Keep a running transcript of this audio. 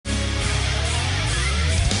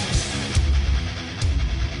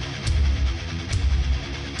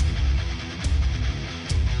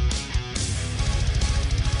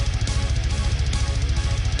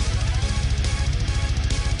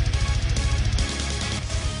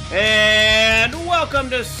And welcome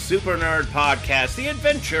to Super Nerd Podcast, the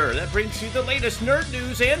adventure that brings you the latest nerd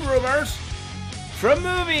news and rumors from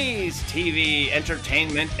movies, TV,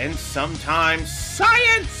 entertainment, and sometimes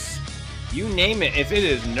science. You name it, if it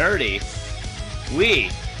is nerdy,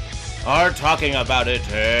 we are talking about it.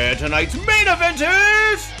 And tonight's main event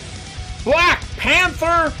is Black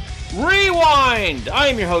Panther Rewind. I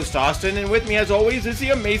am your host, Austin, and with me as always is the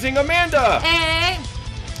amazing Amanda. Hey.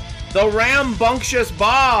 The rambunctious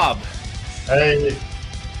Bob. Hey.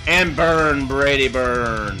 And Burn, Brady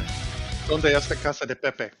Burn. ¿Dónde está casa de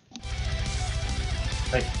Pepe?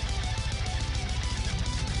 Hey.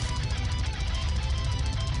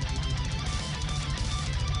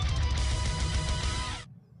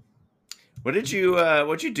 What'd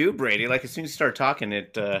you do, Brady? Like, as soon as you started talking,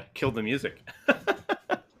 it killed the music.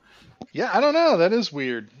 Yeah, I don't know. That is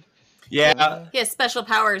weird. Yeah. He has special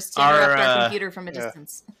powers to interrupt our computer from a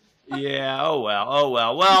distance. Yeah, oh well.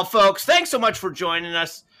 Well, folks, thanks so much for joining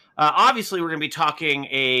us. Obviously, we're going to be talking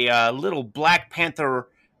a little Black Panther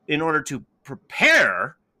in order to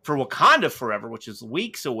prepare for Wakanda Forever, which is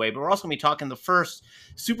weeks away. But we're also going to be talking the first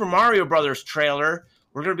Super Mario Brothers trailer.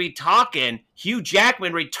 We're going to be talking Hugh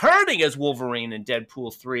Jackman returning as Wolverine in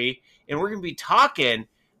Deadpool 3. And we're going to be talking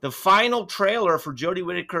the final trailer for Jodie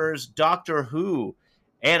Whittaker's Doctor Who.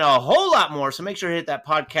 And a whole lot more, so make sure to hit that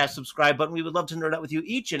podcast subscribe button. We would love to nerd out with you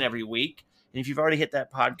each and every week. And if you've already hit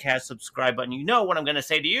that podcast subscribe button, you know what I'm going to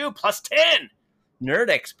say to you. Plus 10! Nerd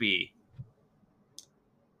XP.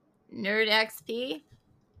 Nerd XP?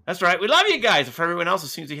 That's right. We love you guys. And for everyone else,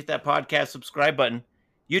 as soon as you hit that podcast subscribe button,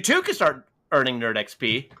 you too can start earning Nerd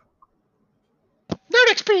XP. Nerd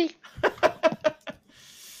XP!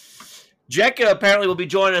 Jekka apparently will be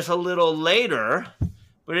joining us a little later.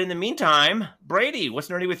 But in the meantime, Brady, what's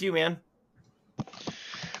nerdy with you, man?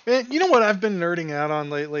 Man, you know what I've been nerding out on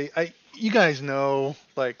lately? You guys know,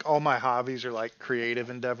 like, all my hobbies are, like, creative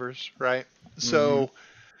endeavors, right? So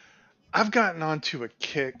I've gotten onto a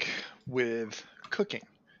kick with cooking.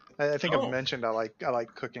 I think I've mentioned I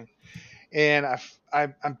like cooking. And I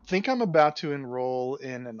think I'm about to enroll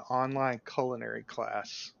in an online culinary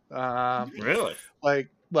class. Really?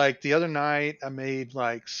 Like the other night, I made,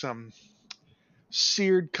 like, some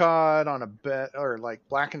seared cod on a bed, or like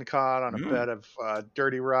blackened cod on a bed of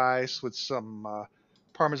dirty rice with some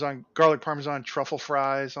garlic parmesan truffle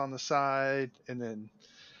fries on the side, and then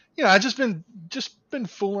I just been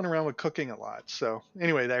fooling around with cooking a lot. So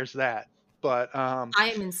anyway, there's that. But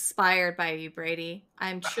I am inspired by you, Brady.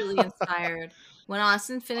 I'm truly inspired. When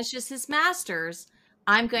Austin finishes his master's,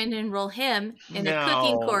 I'm going to enroll him in a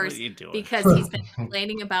cooking course because he's been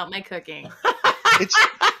complaining about my cooking.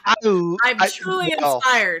 I'm truly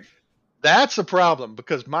inspired. That's a problem,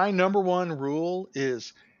 because my number one rule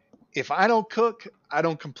is if I don't cook, I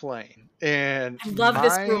don't complain. And I love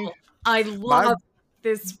this rule. I love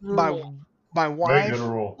this rule. My wife,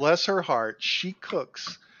 bless her heart, she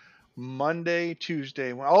cooks Monday,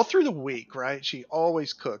 Tuesday, all through the week, right? She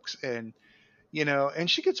always cooks, and and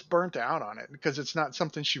she gets burnt out on it because it's not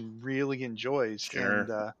something she really enjoys. Sure.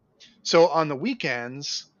 And so on the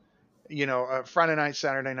weekends, Friday night,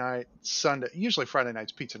 Saturday night, Sunday, usually Friday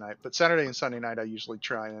night's pizza night, but Saturday and Sunday night, I usually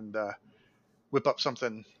try and whip up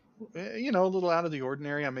something, a little out of the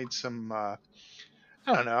ordinary. I made some,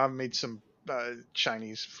 I've made some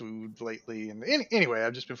Chinese food lately. And anyway,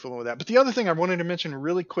 I've just been fooling with that. But the other thing I wanted to mention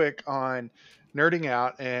really quick on Nerding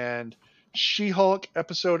Out and She-Hulk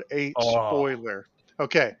episode 8 spoiler.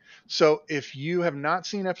 Okay, so if you have not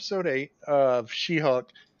seen episode 8 of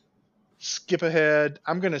She-Hulk, skip ahead.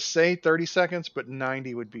 I'm going to say 30 seconds, but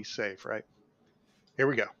 90 would be safe, right? Here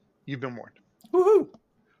we go. You've been warned. Woohoo!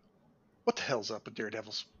 What the hell's up with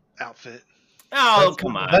Daredevil's outfit?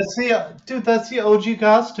 Come on. That's the OG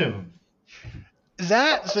costume.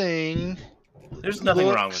 That thing. There's nothing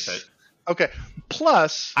wrong with it. Okay.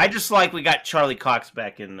 Plus, I just like we got Charlie Cox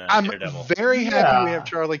back in Daredevil. I'm very happy we have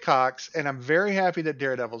Charlie Cox, and I'm very happy that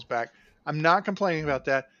Daredevil's back. I'm not complaining about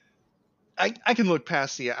that. I can look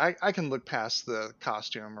past the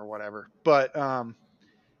costume or whatever, but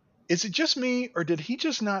is it just me, or did he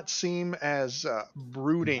just not seem as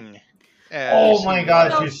brooding? Oh my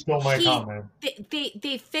God, you stole my comment.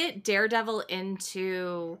 They fit Daredevil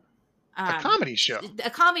into a comedy show.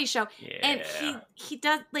 Yeah. And he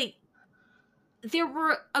does, like, there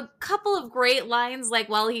were a couple of great lines, like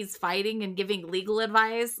while he's fighting and giving legal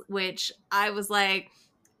advice, which I was like,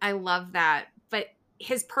 I love that. But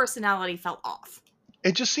his personality felt off.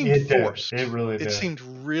 It just seemed forced. It really did. It seemed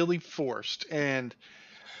really forced. And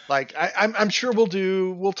like I'm sure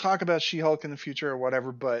we'll talk about She-Hulk in the future or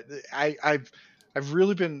whatever, but I've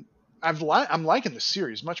really been I'm liking the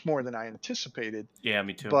series much more than I anticipated. Yeah,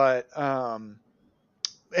 me too. But and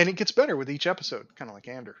it gets better with each episode, kind of like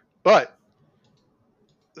Ander. But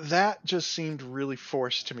that just seemed really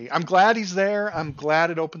forced to me. I'm glad he's there. I'm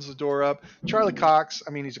glad it opens the door up. Charlie Cox,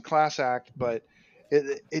 I mean, he's a class act, but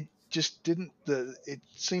it just didn't. It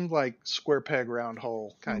seemed like square peg round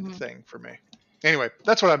hole kind of thing for me. Anyway,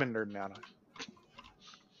 that's what I've been nerding out on.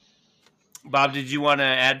 Bob, did you want to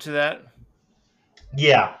add to that?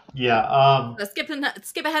 Yeah. Skip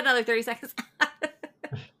ahead another 30 seconds.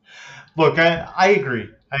 Look, I agree.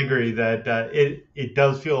 I agree that it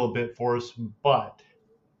does feel a bit forced, but,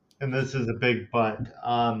 and this is a big but,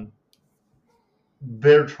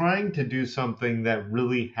 they're trying to do something that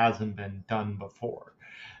really hasn't been done before.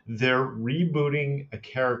 They're rebooting a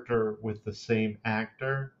character with the same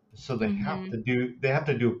actor, so they have to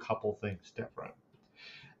do a couple things different.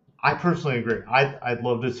 I personally agree. I'd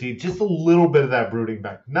love to see just a little bit of that brooding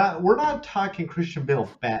back. We're not talking Christian Bale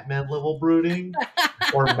Batman level brooding,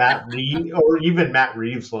 or even Matt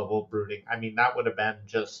Reeves level brooding. I mean, that would have been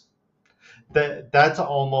just that's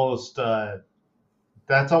almost Arrow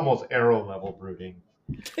level brooding.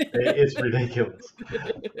 It's ridiculous.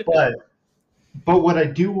 But what I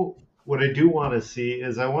do want to see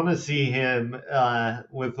is I want to see him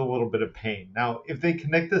with a little bit of pain. Now, if they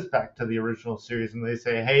connect this back to the original series and they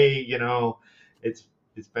say, hey, it's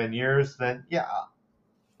been years, then yeah,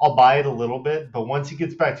 I'll buy it a little bit. But once he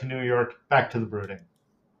gets back to New York, back to the brooding.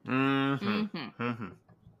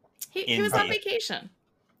 He was on vacation.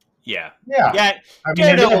 Yeah. I mean,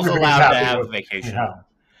 Daredevil's allowed to have a vacation.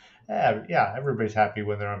 Yeah, everybody's happy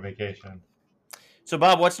when they're on vacation. So,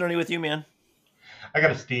 Bob, what's nerdy with you, man? I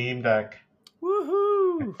got a Steam Deck.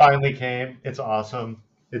 Woohoo! It finally came. It's awesome.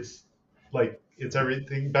 It's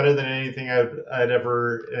everything better than anything I'd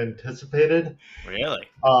ever anticipated. Really?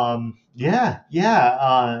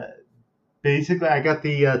 Yeah. Basically, I got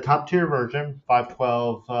the top tier version,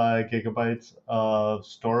 512 gigabytes of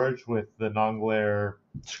storage with the non-glare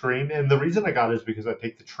screen. And the reason I got it is because I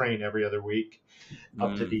take the train every other week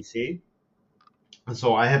up to DC.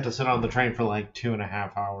 So I have to sit on the train for like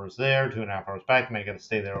 2.5 hours there, 2.5 hours back, and I got to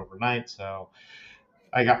stay there overnight. So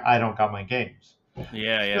I don't got my games.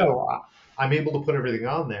 Yeah. So I'm able to put everything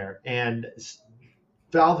on there, and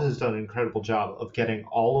Valve has done an incredible job of getting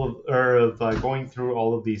going through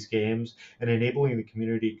all of these games and enabling the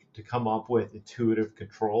community to come up with intuitive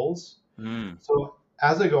controls. So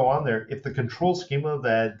as I go on there, if the control schema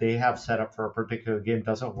that they have set up for a particular game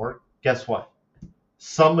doesn't work, guess what?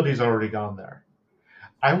 Somebody's already gone there.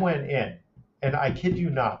 I went in, and I kid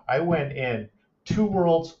you not, I went in 2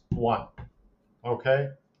 Worlds 1, okay?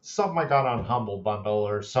 Something I got on Humble Bundle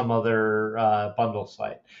or some other bundle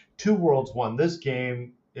site. 2 Worlds 1, this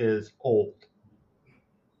game is old.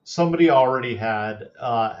 Somebody already had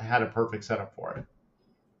a perfect setup for it.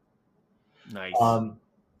 Nice.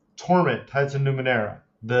 Torment, Tides of Numenera.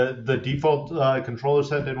 The default controller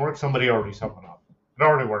set didn't work. Somebody already set one up. It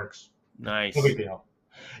already works. Nice. No big deal.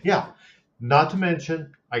 Yeah. Not to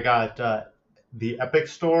mention, I got the Epic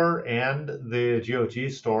Store and the GOG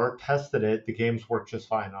Store, tested it. The games work just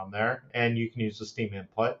fine on there, and you can use the Steam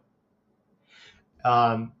input.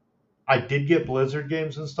 I did get Blizzard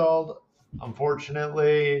games installed.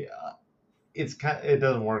 Unfortunately, it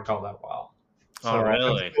doesn't work all that well. So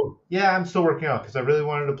really? I'm still working out because I really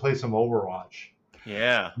wanted to play some Overwatch.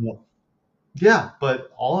 Yeah. Yeah, but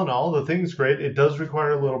all in all, the thing's great. It does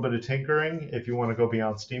require a little bit of tinkering if you want to go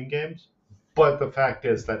beyond Steam games. But the fact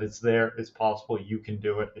is that it's there. It's possible. You can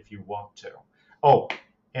do it if you want to. Oh,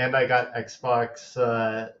 and I got Xbox,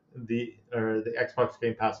 the Xbox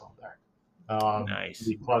Game Pass on there. Nice.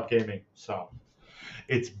 The cloud gaming. So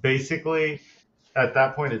it's basically, at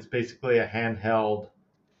that point, it's basically a handheld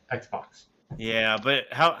Xbox. Yeah, but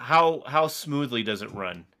how smoothly does it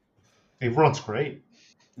run? It runs great.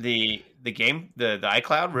 The game, the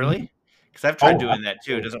iCloud, really? Because I've tried doing that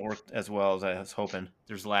too. It doesn't work as well as I was hoping.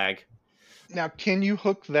 There's lag. Now, can you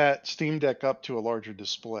hook that Steam Deck up to a larger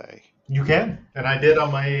display? You can, and I did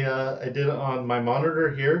on my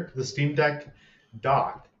monitor here. The Steam Deck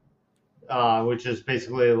dock, which is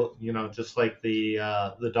basically just like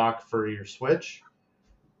the dock for your Switch.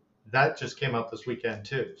 That just came out this weekend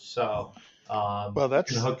too. So well,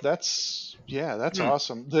 that's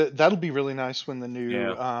awesome. That'll be really nice when the new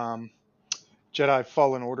Jedi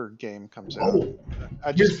Fallen Order game comes out.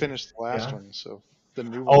 I just finished the last one, so the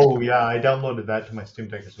new one. I downloaded that to my Steam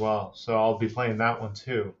Deck as well, so I'll be playing that one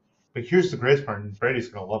too. But here's the greatest part, and Brady's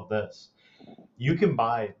gonna love this. You can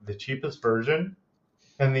buy the cheapest version,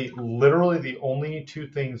 and literally the only two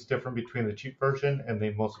things different between the cheap version and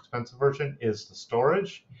the most expensive version is the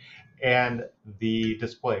storage and the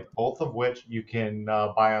display, both of which you can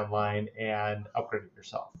buy online and upgrade it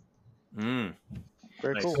yourself. Mm.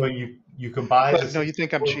 Very Nice. cool. So you can buy But, no, you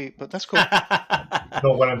think I'm cheap, but that's cool.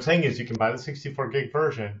 No, what I'm saying is you can buy the 64 gig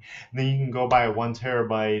version, and then you can go buy a 1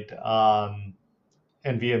 terabyte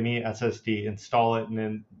NVMe SSD, install it, and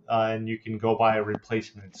then you can go buy a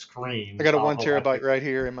replacement screen. I got a 1 terabyte right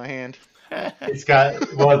here in my hand. It's got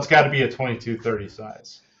to be a 2230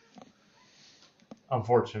 size,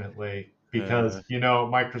 unfortunately, because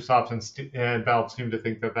Microsoft and Valve seem to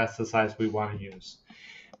think that that's the size we want to use.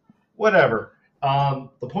 Whatever.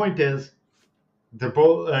 The point is, they're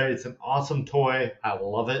both. It's an awesome toy. I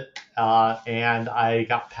love it, and I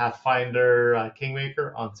got Pathfinder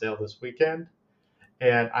Kingmaker on sale this weekend,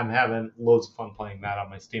 and I'm having loads of fun playing that on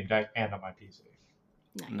my Steam Deck and on my PC.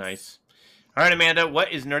 Nice. All right, Amanda,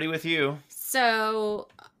 what is nerdy with you? So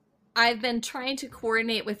I've been trying to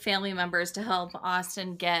coordinate with family members to help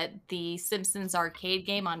Austin get the Simpsons arcade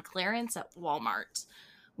game on clearance at Walmart.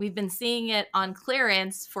 We've been seeing it on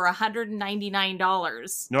clearance for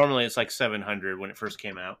 $199. Normally it's like $700 when it first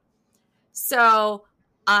came out. So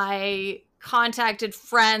I contacted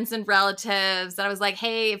friends and relatives and I was like,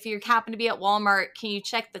 hey, if you happen to be at Walmart, can you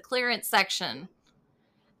check the clearance section?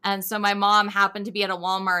 And so my mom happened to be at a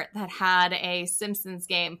Walmart that had a Simpsons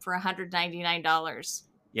game for $199.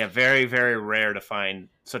 Yeah, very, very rare to find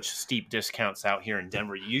such steep discounts out here in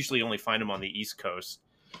Denver. You usually only find them on the East Coast.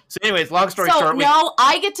 So anyways, long story short.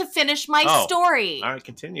 I get to finish my story. All right,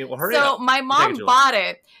 continue. Well, hurry up. So my mom bought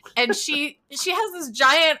it, and she has this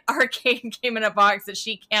giant arcade game in a box that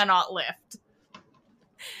she cannot lift.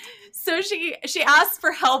 So she asked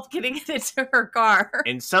for help getting it into her car.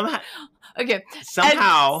 And somehow... Okay.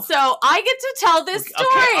 Somehow. And so I get to tell this story.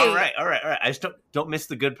 Okay, all right. I just don't miss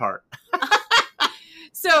the good part.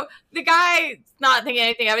 So the guy's not thinking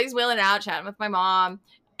anything of it. He's wheeling out, chatting with my mom.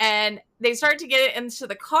 And they start to get it into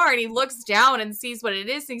the car, and he looks down and sees what it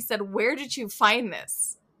is. And he said, "Where did you find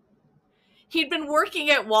this?" He'd been working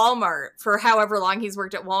at Walmart for however long he's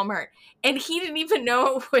worked at Walmart, and he didn't even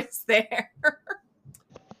know it was there.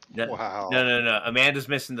 Wow. No. Amanda's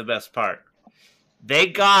missing the best part. They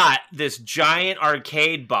got this giant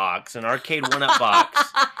arcade box, an arcade one-up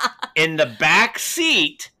box, in the back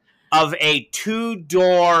seat of a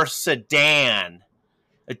two-door sedan.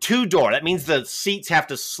 A two-door. That means the seats have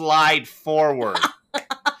to slide forward.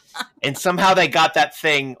 And somehow they got that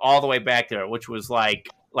thing all the way back there, which was like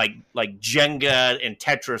Jenga and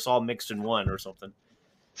Tetris all mixed in one or something.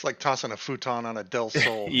 It's like tossing a futon on a Del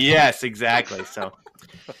Sol. Yes, exactly. So,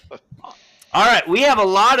 all right, we have a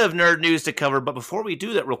lot of nerd news to cover, but before we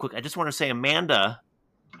do that real quick, I just want to say, Amanda,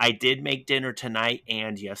 I did make dinner tonight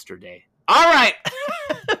and yesterday. All right,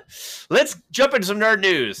 let's jump into some nerd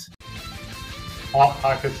news. Hot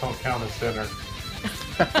Pockets don't count as dinner.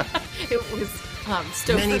 It was Stouffer's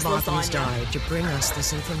Many Bothans lasagna. died to bring us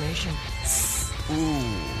this information.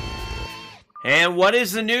 And what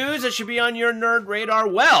is the news that should be on your nerd radar?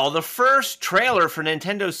 Well, the first trailer for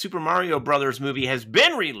Nintendo's Super Mario Bros. Movie has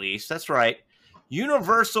been released. That's right.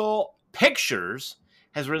 Universal Pictures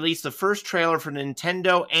has released the first trailer for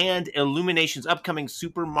Nintendo and Illumination's upcoming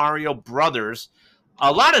Super Mario Bros.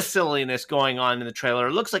 A lot of silliness going on in the trailer.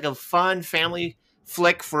 It looks like a fun family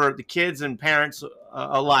flick for the kids and parents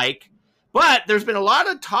alike. But there's been a lot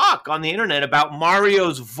of talk on the internet about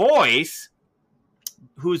Mario's voice,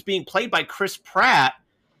 who's being played by Chris Pratt.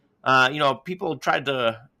 People tried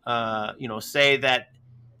to, say that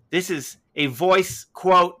this is a voice,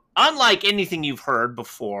 quote, unlike anything you've heard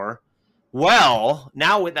before. Well,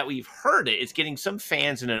 now that we've heard it, it's getting some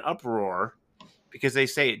fans in an uproar because they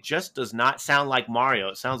say it just does not sound like Mario.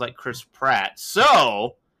 It sounds like Chris Pratt.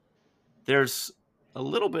 So there's a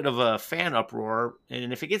little bit of a fan uproar,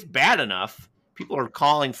 and if it gets bad enough, people are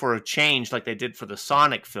calling for a change like they did for the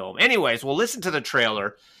Sonic film. Anyways, we'll listen to the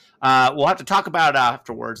trailer. We'll have to talk about it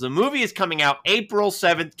afterwards. The movie is coming out April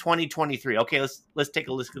 7th, 2023. Okay, let's take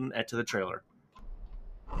a listen to the trailer.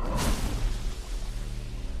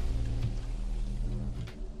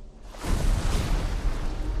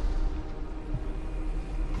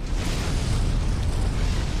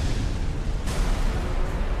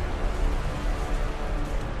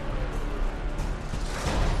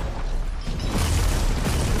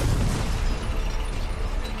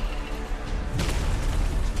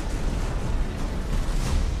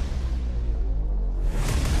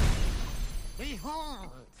 Behold,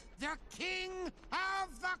 the king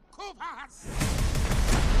of the Koopas!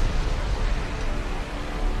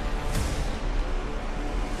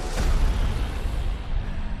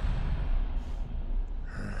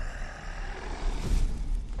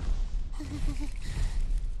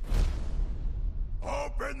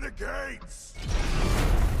 Open the gate! targets!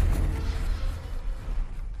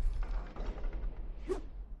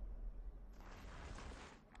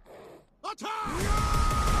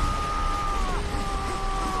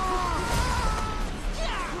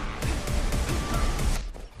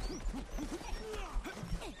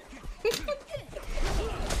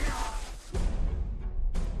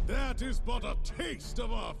 That is but a taste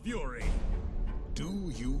of our fury.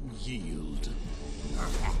 Do you yield?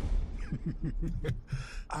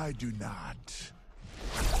 I do not.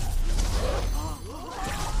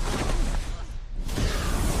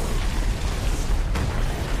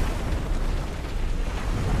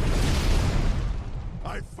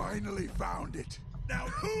 I finally found it. Now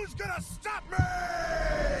who's gonna stop me?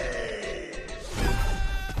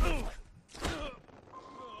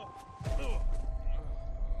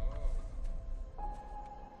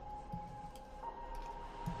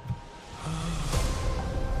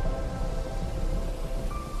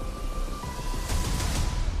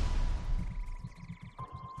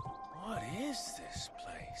 What is this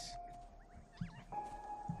place?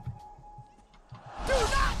 Do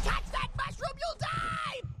not touch that mushroom, you'll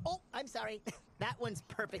die! Oh, I'm sorry. That one's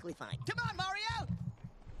perfectly fine. Come on, Mario!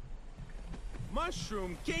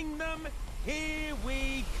 Mushroom Kingdom, here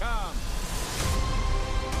we come.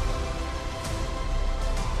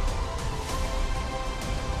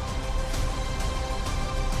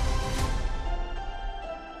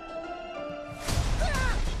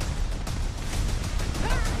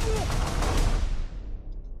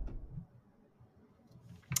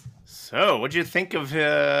 So, what'd you think of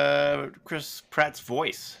Chris Pratt's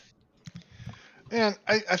voice? And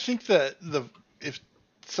I think that if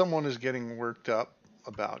someone is getting worked up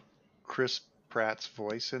about Chris Pratt's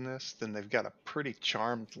voice in this, then they've got a pretty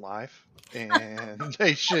charmed life, and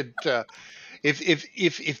they should.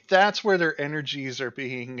 If that's where their energies are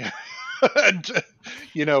being,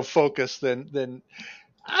 focused, then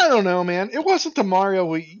I don't know, man. It wasn't the Mario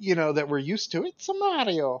that we're used to. It's a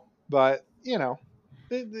Mario, but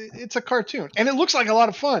it's a cartoon, and it looks like a lot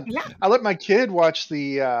of fun. Yeah. I let my kid watch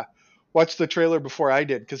the trailer before I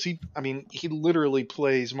did, because he literally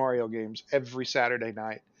plays Mario games every Saturday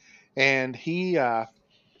night, and he thought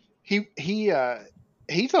he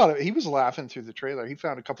was laughing through the trailer. He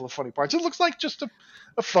found a couple of funny parts. It looks like just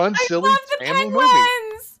a fun, silly family movie.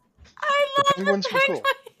 I love the penguins were cool. penguins.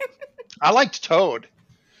 I liked Toad,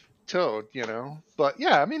 but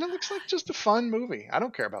yeah, I mean, it looks like just a fun movie. I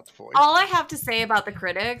don't care about the voice. All I have to say about the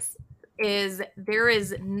critics is there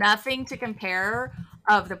is nothing to compare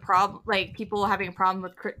of the problem, like people having a problem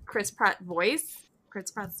with Chris Pratt's voice,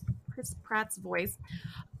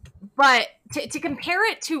 but to compare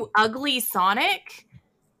it to Ugly Sonic,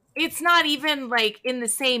 it's not even like in the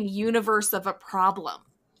same universe of a problem.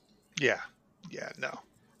 Yeah, no.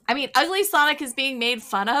 I mean, Ugly Sonic is being made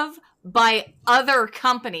fun of by other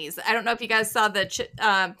companies. I don't know if you guys saw the Chip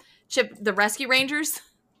the Rescue Rangers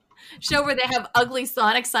show where they have Ugly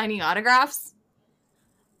Sonic signing autographs.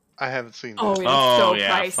 I haven't seen that. Oh, it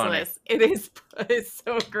is so priceless. It's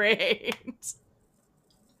so great.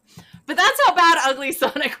 But that's how bad Ugly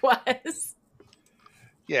Sonic was.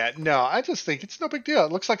 Yeah, no, I just think it's no big deal.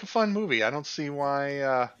 It looks like a fun movie. I don't see why.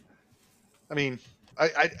 I mean,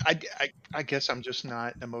 I guess I'm just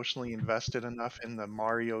not emotionally invested enough in the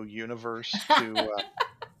Mario universe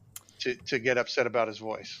to get upset about his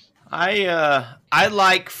voice. I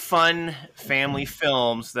like fun family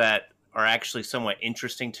films that are actually somewhat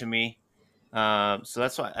interesting to me. So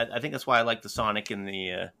that's why I think that's why I like the Sonic and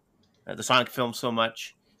the Sonic film so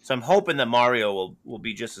much. So I'm hoping that Mario will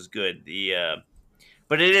be just as good.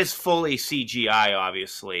 But it is fully CGI,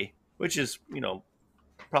 obviously, which is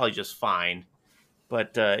probably just fine.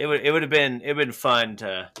 But it would have been fun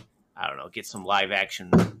to, I don't know, get some live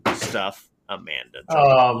action stuff. Amanda. The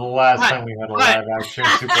last time we had a live action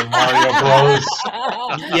Super Mario Bros.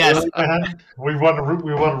 Yes, we want to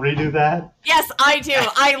redo that. Yes, I do.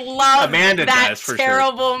 I love Amanda that does, for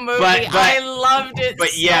terrible movie. But I loved it.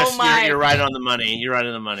 But yes, so much. You're right on the money. You're right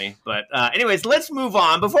on the money. But anyways, let's move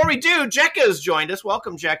on. Before we do, Jekka's joined us.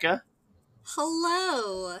 Welcome, Jekka.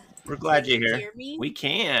 Hello. We're glad you're here. Hear me? We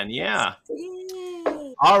can, yeah.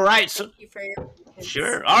 Yay. All right. So Thank you for your patience.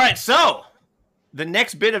 sure. All right. So the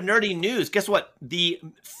next bit of nerdy news. Guess what? The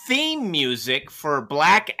theme music for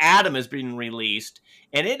Black Adam has been released,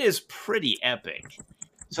 and it is pretty epic.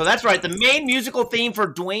 So that's right. The main musical theme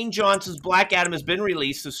for Dwayne Johnson's Black Adam has been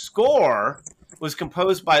released. The score was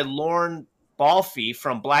composed by Lorne Balfe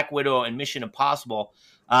from Black Widow and Mission Impossible,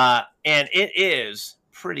 and it is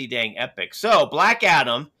pretty dang epic. So Black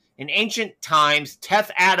Adam In ancient times,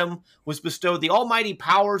 Teth Adam was bestowed the almighty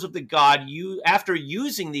powers of the god. After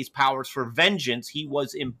using these powers for vengeance, he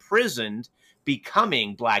was imprisoned,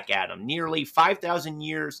 becoming Black Adam. Nearly 5,000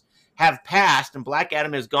 years have passed, and Black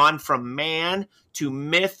Adam has gone from man to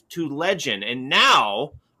myth to legend, and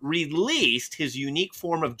now released, his unique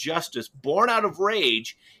form of justice, born out of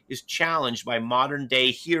rage, is challenged by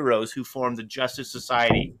modern-day heroes who form the Justice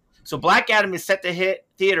Society. So Black Adam is set to hit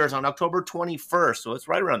theaters on October 21st, so it's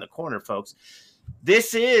right around the corner, folks.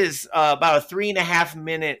 This is about a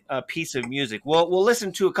 3.5-minute piece of music. We'll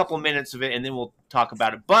listen to a couple minutes of it, and then we'll talk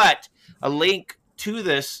about it. But a link to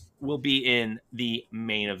this will be in the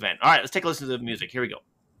main event. All right, let's take a listen to the music. Here we go.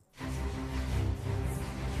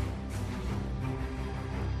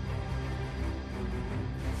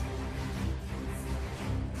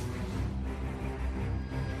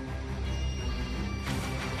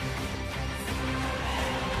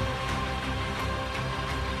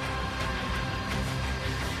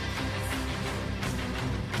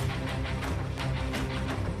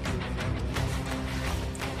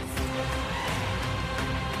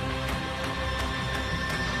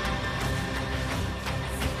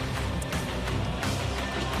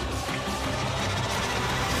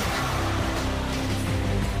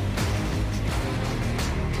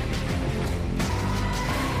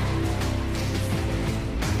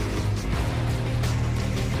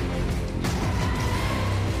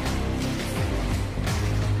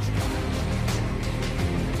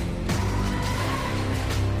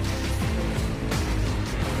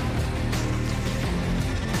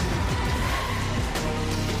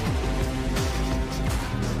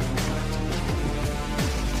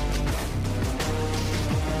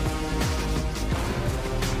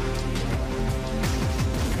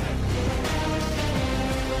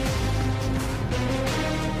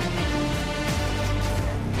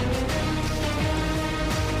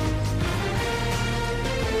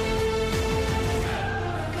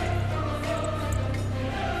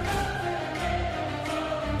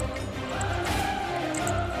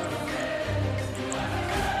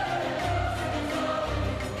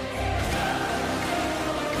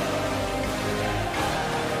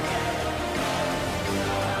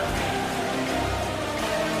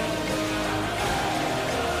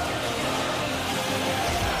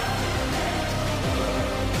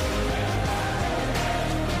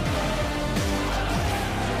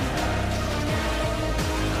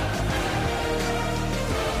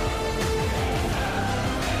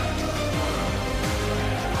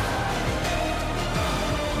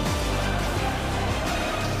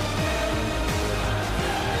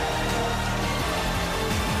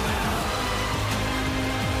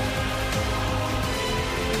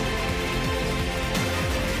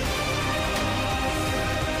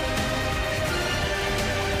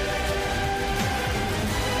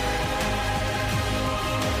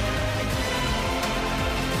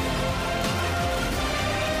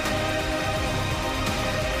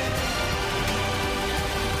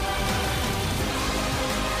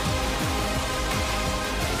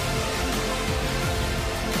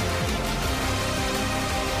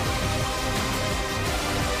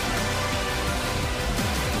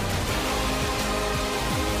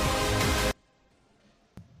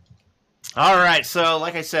 All right, so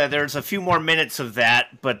like I said, there's a few more minutes of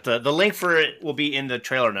that, but the link for it will be in the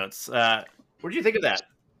trailer notes. What do you think of that?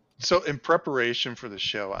 So in preparation for the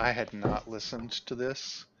show, I had not listened to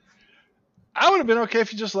this. I would have been okay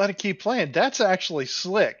if you just let it keep playing. That's actually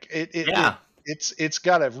slick. It's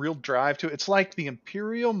got a real drive to it. It's like the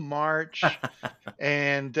Imperial March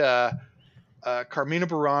and Carmina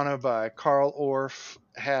Burana by Carl Orff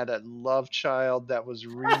had a love child that was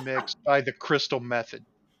remixed by the Crystal Method.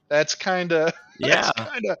 That's kind of,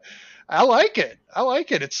 I like it.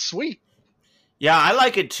 It's sweet. Yeah, I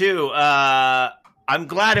like it too. I'm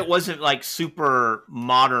glad it wasn't like super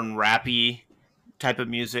modern rappy type of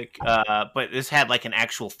music, but this had like an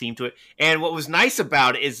actual theme to it. And what was nice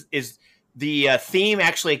about it is the theme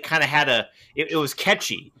actually kind of had it was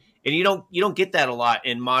catchy, and you don't get that a lot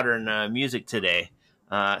in modern music today.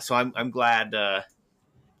 So I'm glad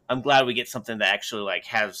we get something that actually like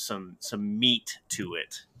has some meat to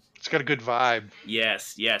it. It's got a good vibe.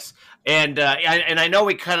 Yes. And I know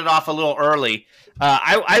we cut it off a little early.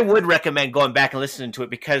 I would recommend going back and listening to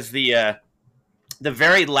it because the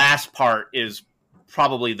very last part is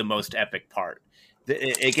probably the most epic part.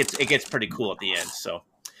 It gets pretty cool at the end. So,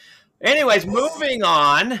 anyways, moving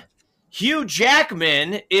on. Hugh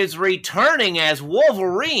Jackman is returning as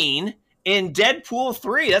Wolverine in Deadpool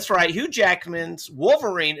 3. That's right. Hugh Jackman's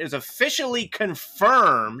Wolverine is officially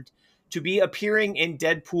confirmed to be appearing in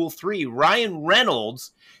Deadpool 3. Ryan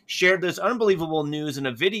Reynolds shared this unbelievable news in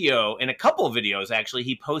a couple of videos, actually,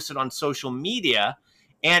 he posted on social media.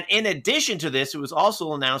 And in addition to this, it was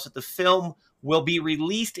also announced that the film will be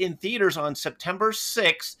released in theaters on September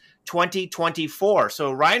 6th, 2024.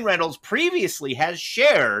 So Ryan Reynolds previously has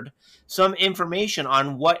shared some information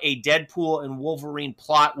on what a Deadpool and Wolverine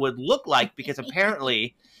plot would look like, because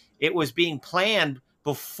apparently it was being planned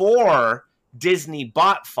before Disney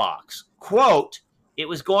bought Fox. Quote, it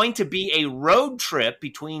was going to be a road trip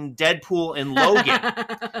between Deadpool and Logan.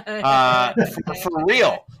 For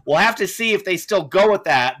real. We'll have to see if they still go with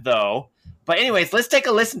that, though. But anyways, let's take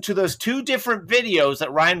a listen to those two different videos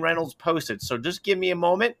that Ryan Reynolds posted. So just give me a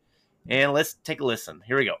moment, and let's take a listen.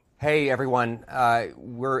 Here we go. Hey, everyone.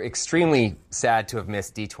 We're extremely sad to have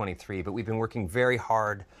missed D23, but we've been working very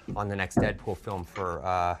hard on the next Deadpool film for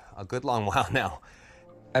a good long while now.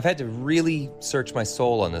 I've had to really search my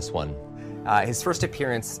soul on this one. His first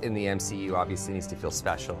appearance in the MCU obviously needs to feel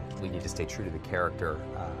special. We need to stay true to the character,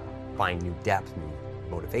 find new depth, new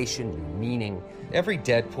motivation, new meaning. Every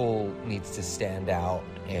Deadpool needs to stand out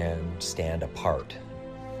and stand apart.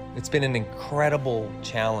 It's been an incredible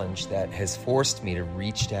challenge that has forced me to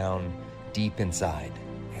reach down deep inside.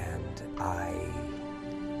 And I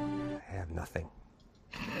have nothing.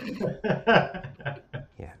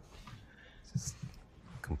 Yeah. Just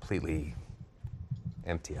completely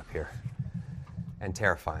empty up here. And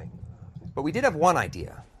terrifying. But we did have one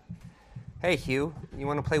idea. Hey, Hugh, you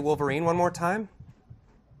want to play Wolverine one more time?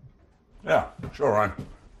 Yeah, sure, Ryan.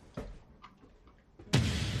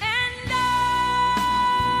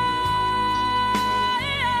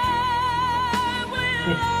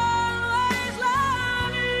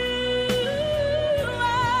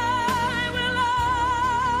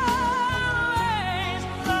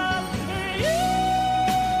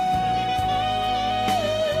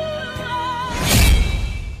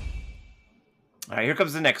 All right, here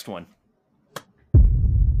comes the next one.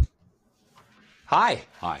 Hi.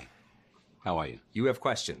 Hi. How are you? You have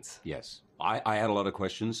questions. Yes. I had a lot of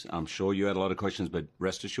questions. I'm sure you had a lot of questions, but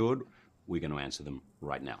rest assured, we're going to answer them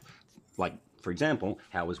right now. Like, for example,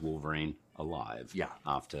 how is Wolverine alive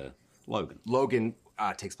after Logan? Logan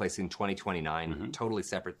takes place in 2029. Totally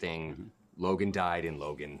separate thing. Logan died in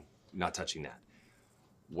Logan. Not touching that.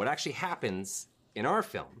 What actually happens in our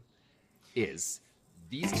film is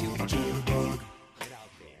these two...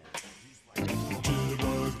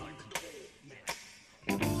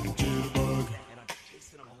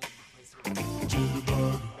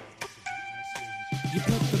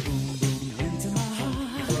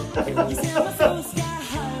 You say my soul sky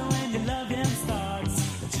high when your loving starts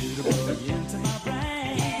to the boogie into my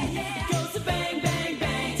brain. It goes to bang, bang,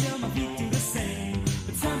 bang till my feet do the same.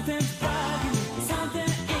 But something's bugging, something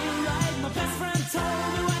ain't right. My best friend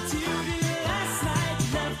told me what you did last night. You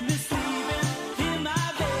left me sleeping in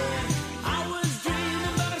my bed. I was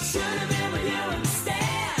dreaming, but I should have been with you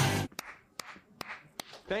instead.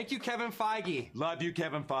 Thank you, Kevin Feige. Love you,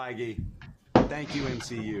 Kevin Feige. Thank you,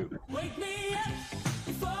 MCU. Wake me up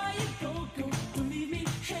before you go. Don't leave me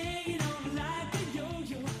hanging on like a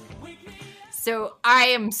yo-yo. Wake me up. So I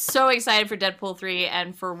am so excited for Deadpool 3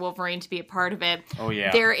 and for Wolverine to be a part of it. Oh,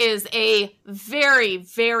 yeah. There is a very,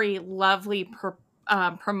 very lovely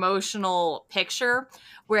promotional picture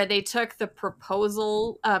where they took the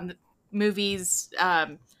Proposal movie's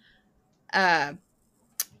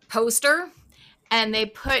poster, and they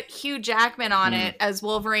put Hugh Jackman on it as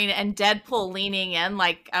Wolverine and Deadpool leaning in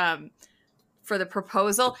like for the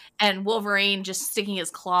proposal, and Wolverine just sticking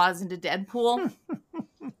his claws into Deadpool.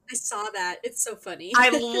 I saw that. It's so funny. I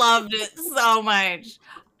loved it so much.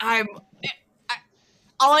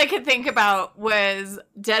 All I could think about was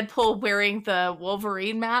Deadpool wearing the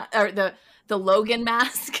Wolverine mask or the Logan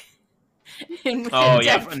mask. In in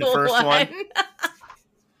the first one.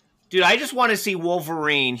 Dude, I just want to see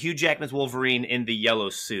Wolverine, Hugh Jackman's Wolverine, in the yellow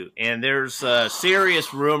suit. And there's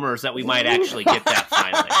serious rumors that we might actually get that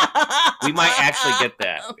finally. We might actually get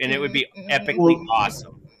that. And it would be epically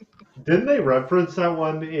awesome. Didn't they reference that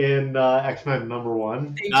one in X-Men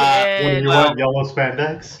 #1? When you want yellow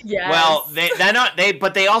spandex? Yes. Well,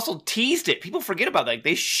 but they also teased it. People forget about that.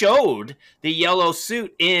 They showed the yellow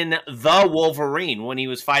suit in The Wolverine when he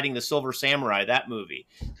was fighting the Silver Samurai, that movie.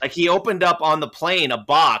 Like, he opened up on the plane a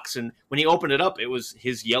box, and when he opened it up, it was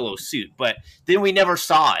his yellow suit. But then we never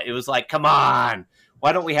saw it. It was like, come on,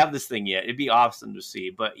 why don't we have this thing yet? It'd be awesome to see.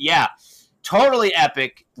 But yeah, totally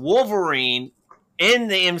epic. Wolverine in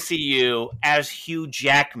the MCU as Hugh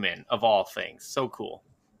Jackman, of all things. So cool.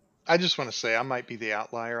 I just want to say I might be the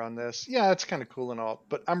outlier on this. Yeah, it's kind of cool and all,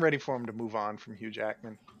 but I'm ready for him to move on from Hugh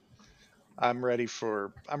Jackman. I'm ready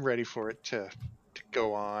for it to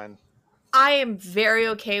go on. I am very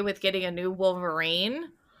okay with getting a new Wolverine.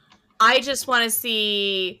 I just want to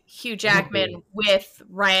see Hugh Jackman with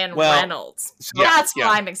Ryan Reynolds. So- That's what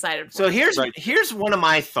I'm excited for. So here's one of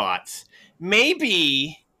my thoughts.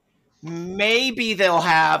 Maybe they'll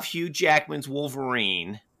have Hugh Jackman's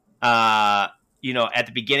Wolverine, at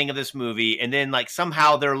the beginning of this movie, and then like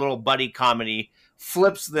somehow their little buddy comedy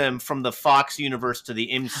flips them from the Fox universe to the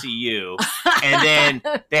MCU, and then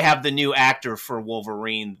they have the new actor for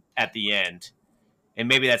Wolverine at the end, and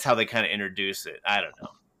maybe that's how they kind of introduce it. I don't know,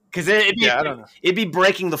 because it'd be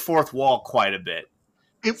breaking the fourth wall quite a bit.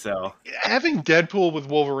 Having Deadpool with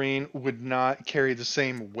Wolverine would not carry the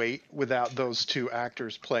same weight without those two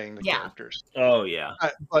actors playing the characters. Oh yeah.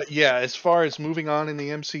 But yeah, as far as moving on in the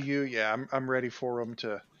MCU, I'm ready for them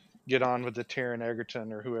to get on with the Taron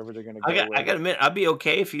Egerton or whoever they're going to go with. I gotta admit, I'd be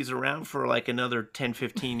okay if he's around for like another 10,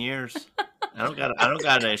 15 years. I don't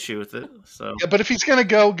got an issue with it. So yeah, but if he's going to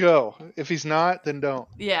go. If he's not, then don't.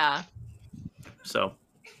 Yeah. So,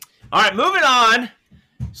 all right, moving on.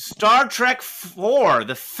 Star Trek IV,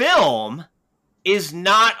 the film, is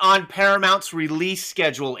not on Paramount's release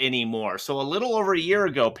schedule anymore. So a little over a year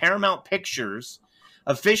ago, Paramount Pictures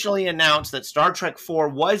officially announced that Star Trek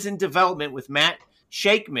IV was in development with Matt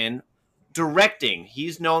Shakman directing.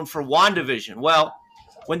 He's known for WandaVision. Well,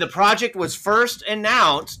 when the project was first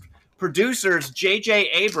announced, producers J.J.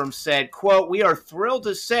 Abrams said, quote, "We are thrilled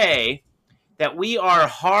to say that we are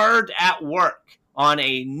hard at work on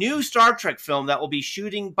a new Star Trek film that will be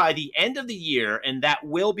shooting by the end of the year, and that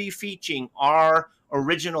will be featuring our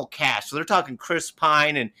original cast." So they're talking Chris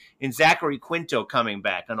Pine and Zachary Quinto coming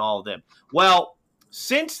back and all of them. Well,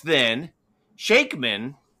 since then,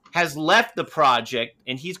 Shakman has left the project,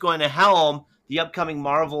 and he's going to helm the upcoming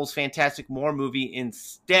Marvel's Fantastic Four movie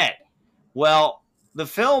instead. Well, the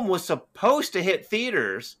film was supposed to hit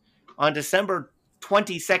theaters on December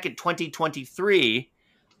 22nd, 2023,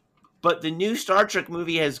 but the new Star Trek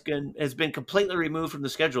movie has been completely removed from the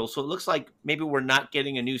schedule, so it looks like maybe we're not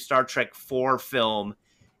getting a new Star Trek 4 film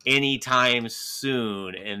anytime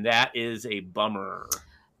soon, and that is a bummer.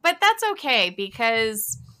 But that's okay,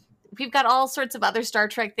 because we've got all sorts of other Star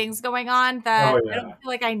Trek things going on that I don't feel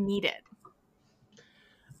like I need it.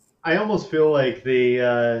 I almost feel like they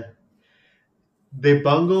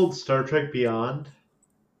bungled Star Trek Beyond.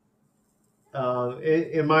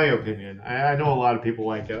 In my opinion, I know a lot of people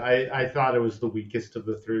like it. I thought it was the weakest of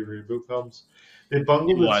the three reboot films. They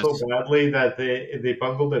bungled it so badly that they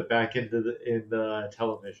bungled it back into the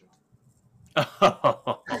television.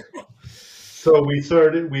 So we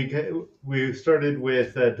started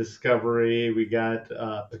with Discovery. We got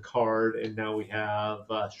Picard, and now we have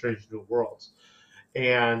Strange New Worlds,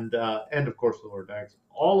 and of course Lower Decks.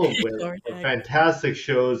 All of which are fantastic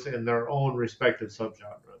shows in their own respective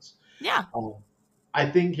subgenres. Yeah. I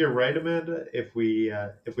think you're right, Amanda. If we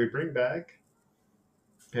bring back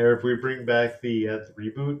the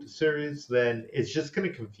reboot series, then it's just going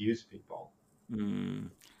to confuse people.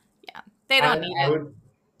 Yeah, they don't need it.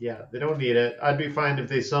 Yeah, they don't need it. I'd be fine if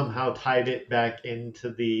they somehow tied it back into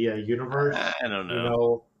the universe. I don't know. You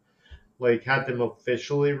know, like had them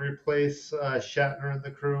officially replace Shatner and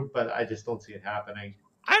the crew, but I just don't see it happening.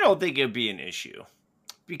 I don't think it'd be an issue,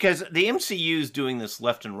 because the MCU is doing this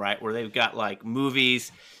left and right, where they've got like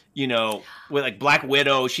movies, with like Black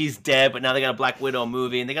Widow, she's dead, but now they got a Black Widow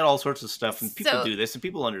movie, and they got all sorts of stuff, and people do this, and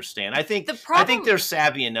people understand. I think they're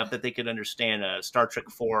savvy enough that they could understand a Star Trek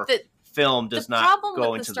 4 film does not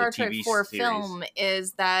go into the TV series. The problem with the Star Trek 4 film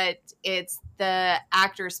is that it's the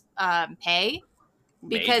actors' pay,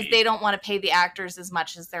 because they don't want to pay the actors as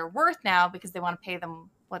much as they're worth now, because they want to pay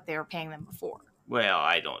them what they were paying them before. Well,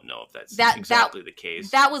 I don't know if that's exactly the case.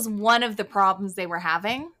 That was one of the problems they were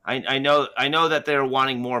having. I know that they're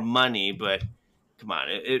wanting more money, but come on,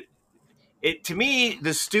 it to me,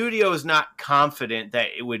 the studio is not confident that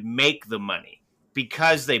it would make the money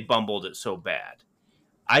because they bumbled it so bad.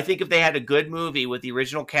 I think if they had a good movie with the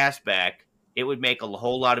original cast back, it would make a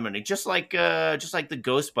whole lot of money. Just like the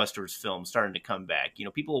Ghostbusters film starting to come back.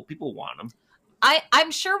 People want them.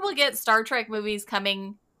 I'm sure we'll get Star Trek movies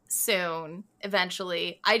coming soon,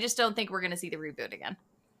 eventually. I just don't think we're going to see the reboot again.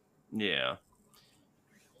 Yeah.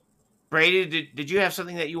 Brady, did you have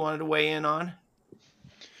something that you wanted to weigh in on?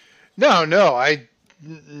 No,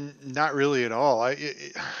 not really at all.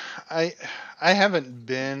 I haven't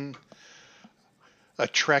been a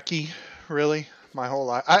Trekkie really my whole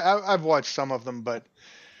life. I've watched some of them, but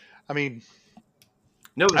I mean,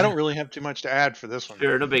 no, I don't really have too much to add for this one.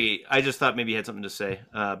 Sure, no biggie. I just thought maybe you had something to say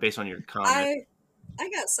based on your comment. I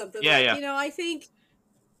got something. Yeah, yeah. I think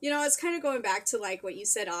It's kind of going back to like what you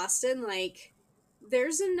said, Austin. Like,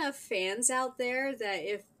 there's enough fans out there that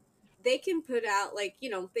if they can put out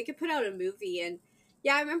they could put out a movie. And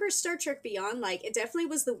yeah, I remember Star Trek Beyond. Like, it definitely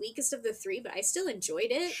was the weakest of the three, but I still enjoyed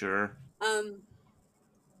it. Sure.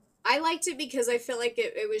 I liked it because I felt like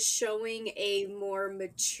it was showing a more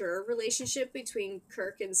mature relationship between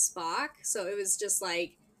Kirk and Spock. So it was just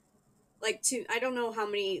I don't know how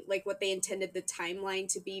many, like, what they intended the timeline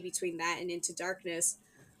to be between that and Into Darkness,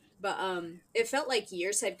 but it felt like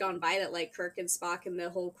years had gone by that, like, Kirk and Spock and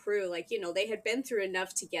the whole crew, like, they had been through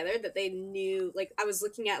enough together that they knew, like, I was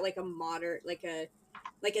looking at like a modern, like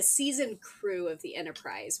a seasoned crew of the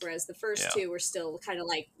Enterprise, whereas the first two were still kind of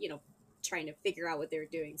like, trying to figure out what they were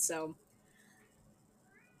doing. So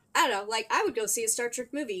I don't know, like, I would go see a Star Trek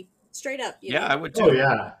movie straight up. I would too. Oh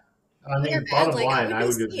yeah, I mean, bottom line, I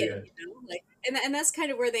would go see it. Like, and that's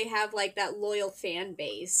kind of where they have like that loyal fan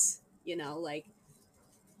base. Like,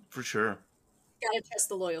 for sure. Gotta trust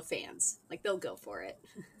the loyal fans. Like, they'll go for it.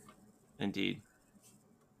 Indeed.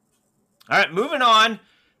 All right, moving on.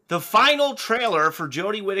 The final trailer for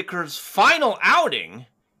Jodie Whittaker's final outing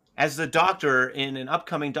as the Doctor in an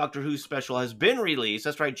upcoming Doctor Who special has been released.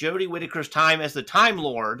 That's right, Jodie Whittaker's time as the Time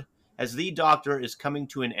Lord, as the Doctor, is coming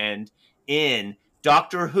to an end in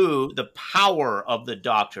Doctor Who, The Power of the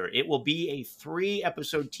Doctor. It will be a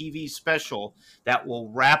 3-episode TV special that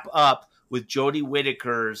will wrap up with Jodie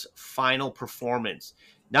Whittaker's final performance.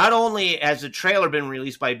 Not only has the trailer been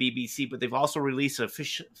released by BBC, but they've also released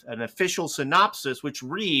an official synopsis, which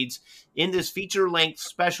reads, in this feature-length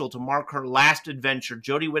special to mark her last adventure,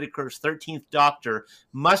 Jodie Whittaker's 13th Doctor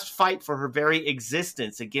must fight for her very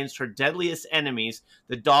existence against her deadliest enemies,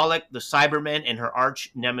 the Dalek, the Cybermen, and her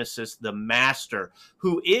arch-nemesis, the Master,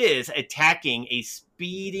 who is attacking a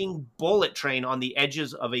speeding bullet train on the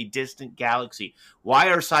edges of a distant galaxy. Why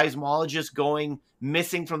are seismologists going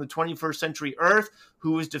missing from the 21st century Earth?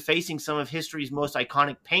 Who is defacing some of history's most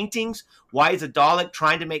iconic paintings? Why is a Dalek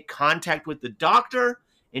trying to make contact with the Doctor?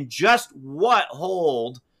 And just what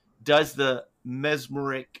hold does the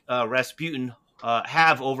mesmeric Rasputin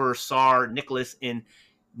have over Tsar Nicholas in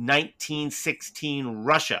 1916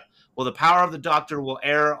 Russia? Well, The Power of the Doctor will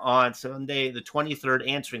air on Sunday the 23rd,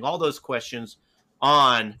 answering all those questions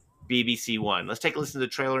on BBC One. Let's take a listen to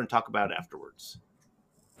the trailer and talk about it afterwards.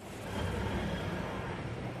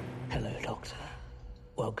 Hello, Doctor.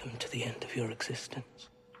 Welcome to the end of your existence.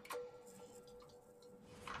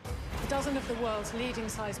 A dozen of the world's leading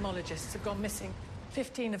seismologists have gone missing.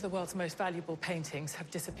 15 of the world's most valuable paintings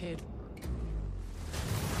have disappeared.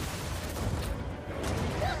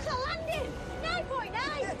 landing!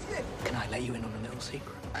 9.9! Can I let you in on a little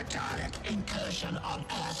secret? A Dalek incursion on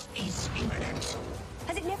Earth is imminent.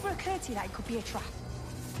 Has it never occurred to you that it could be a trap?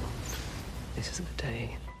 This is the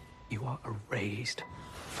day you are erased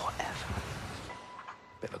forever.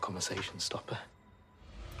 Bit of a conversation stopper.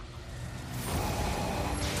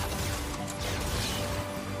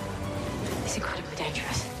 It's incredibly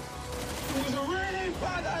dangerous. It was a really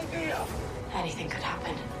bad idea! Anything could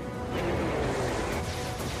happen.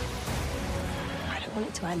 I don't want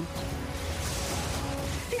it to end.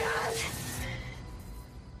 Yes!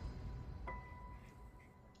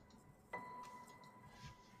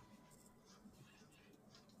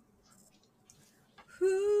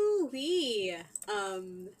 Hoo-wee.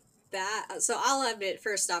 So I'll admit,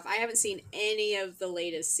 first off, I haven't seen any of the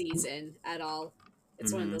latest season at all.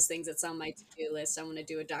 It's one of those things that's on my to-do list. I want to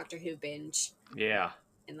do a Doctor Who binge. Yeah.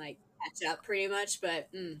 And, like, catch up pretty much, but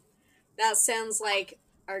that sounds like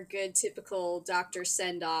our good typical Doctor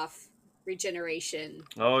send-off regeneration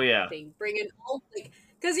thing. Bringing all, like,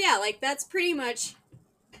 because, yeah, like, that's pretty much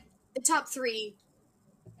the top 3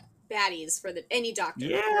 baddies for any Doctor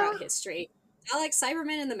throughout history. Dalek,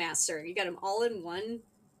 Cybermen, and the Master. You got them all in one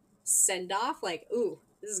send-off. Like, ooh,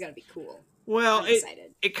 this is going to be cool. Well,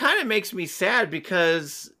 it kind of makes me sad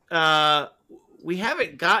because we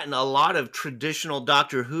haven't gotten a lot of traditional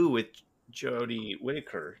Doctor Who with Jodie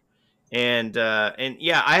Whittaker. And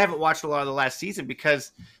yeah, I haven't watched a lot of the last season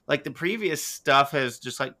because, like, the previous stuff has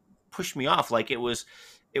just, like, pushed me off. Like, it was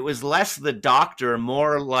less the Doctor,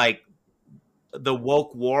 more like the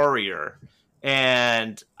woke warrior.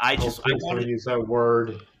 And I just I want to use that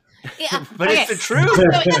word. Yeah, but it's the truth. So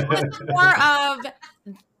it was more of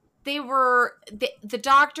the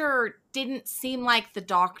Doctor didn't seem like the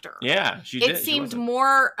Doctor. Yeah, it seemed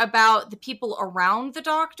more about the people around the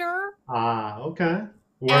Doctor. Okay.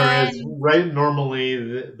 Whereas, normally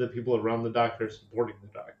the people around the Doctor are supporting the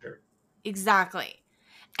Doctor. Exactly.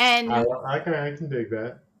 And I can dig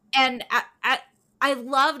that. And I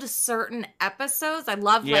loved certain episodes. I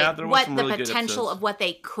loved what the potential of what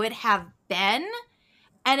they could have been.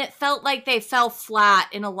 And it felt like they fell flat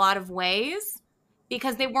in a lot of ways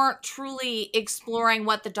because they weren't truly exploring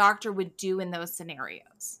what the Doctor would do in those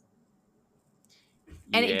scenarios.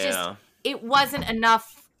 And it wasn't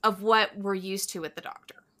enough of what we're used to with the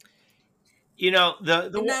Doctor. You know, and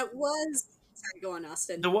that was... Sorry, go on,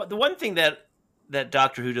 Austin. The one thing that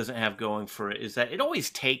Doctor Who doesn't have going for it is that it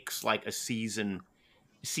always takes like a season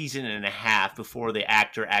and a half before the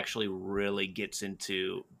actor actually really gets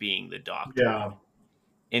into being the Doctor. Yeah.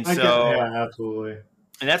 And absolutely.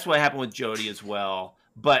 And that's what happened with Jodie as well.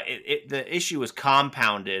 But the issue was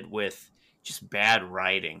compounded with just bad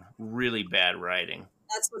writing, really bad writing.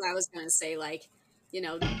 That's what I was going to say. Like, you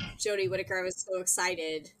know, Jodie Whittaker, I was so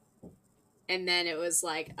excited. And then it was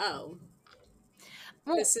like, oh,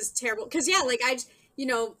 this is terrible. Because, yeah, like,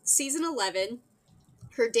 season 11,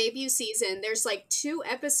 her debut season, there's like 2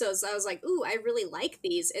 episodes. I was like, ooh, I really like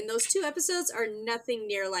these. And those 2 episodes are nothing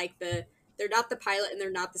near like they're not the pilot and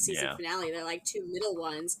they're not the season finale. They're like 2 middle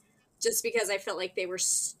ones. Just because I felt like they were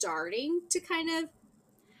starting to kind of,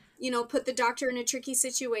 put the Doctor in a tricky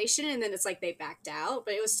situation, and then it's like they backed out,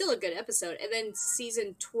 but it was still a good episode. And then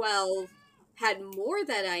season 12 had more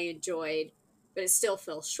that I enjoyed, but it still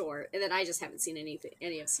fell short. And then I just haven't seen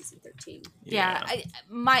any of season 13. Yeah,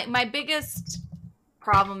 my biggest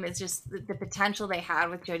problem is just the potential they had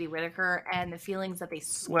with Jodie Whittaker and the feelings that they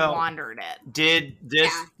squandered it. Did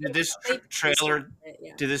this trailer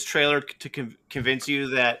convince you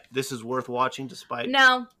that this is worth watching despite?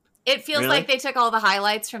 No. It feels like they took all the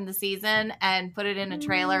highlights from the season and put it in a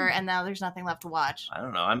trailer, and now there's nothing left to watch. I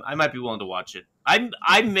don't know. I might be willing to watch it.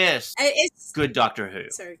 I miss good Doctor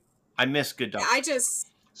Who. Sorry. I miss good Doctor Who.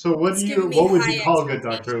 So what would you call good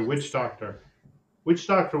Doctor Who? Which Doctor? Which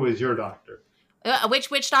Doctor was your Doctor?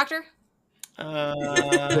 Which Doctor?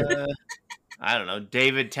 I don't know.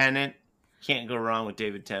 David Tennant. Can't go wrong with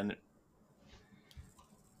David Tennant.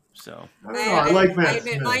 So I like Matt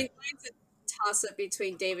Smith. Mine's a toss-up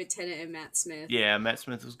between David Tennant and Matt Smith. Yeah, Matt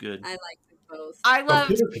Smith was good. I like them both. I love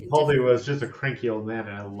Peter Capaldi was just a cranky old man,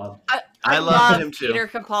 and I loved him. I love him too. Peter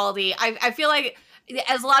Capaldi. I feel like,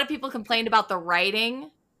 as a lot of people complained about the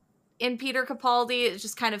writing in Peter Capaldi, it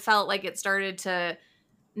just kind of felt like it started to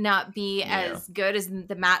not be as good as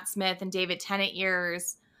the Matt Smith and David Tennant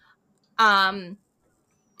years. I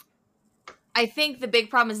think the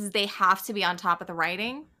big problem is they have to be on top of the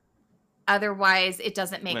writing. Otherwise, it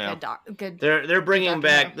doesn't make good. They're bringing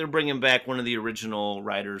back one of the original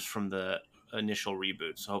writers from the initial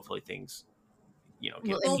reboot. So hopefully things, get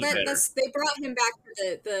better. They brought him back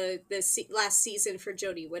for the last season for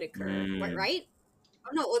Jodie Whittaker, right?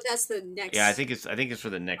 Oh no, well that's the next. Yeah, I think it's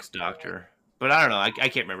for the next Doctor, but I don't know. I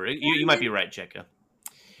can't remember. You might be right, Cheka.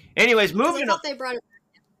 Anyways, moving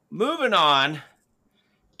on.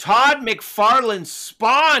 Todd McFarlane's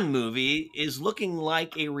Spawn movie is looking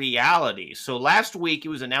like a reality. So last week it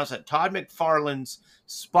was announced that Todd McFarlane's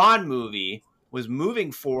Spawn movie was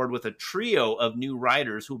moving forward with a trio of new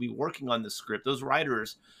writers who will be working on the script. Those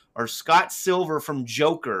writers are Scott Silver from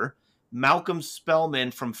Joker, Malcolm Spellman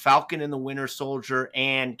from Falcon and the Winter Soldier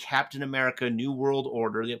and Captain America New World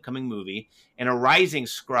Order, the upcoming movie, and a rising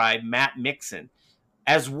scribe, Matt Mixon,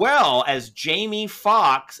 as well as Jamie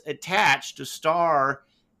Foxx attached to star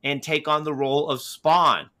and take on the role of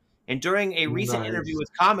Spawn. And during a recent interview with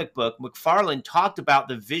Comic Book, McFarlane talked about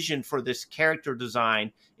the vision for this character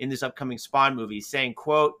design in this upcoming Spawn movie, saying,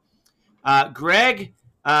 quote, Greg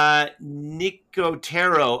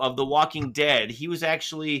Nicotero of The Walking Dead, he was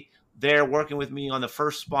actually there working with me on the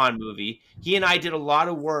first Spawn movie. He and I did a lot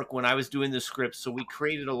of work when I was doing the script, so we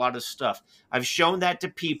created a lot of stuff. I've shown that to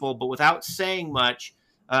people, but without saying much,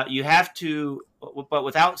 you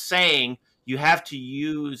have to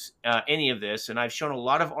use any of this, and I've shown a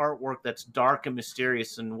lot of artwork that's dark and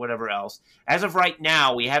mysterious and whatever else. As of right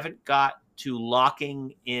now, we haven't got to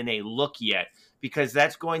locking in a look yet, because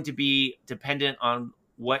that's going to be dependent on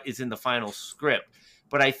what is in the final script.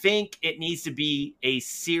 But I think it needs to be a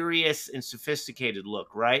serious and sophisticated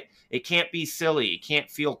look, right? It can't be silly. It can't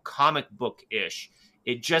feel comic book-ish.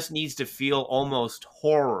 It just needs to feel almost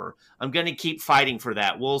horror. I'm going to keep fighting for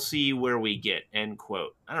that. We'll see where we get, end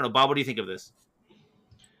quote. I don't know, Bob, what do you think of this?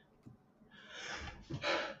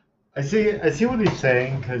 I see what he's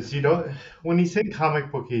saying, because when he's saying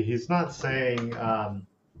comic booky, he's not saying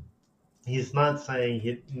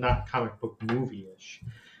not comic book movie-ish.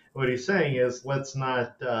 What he's saying is let's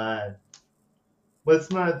not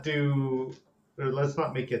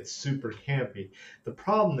make it super campy. The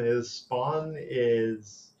problem is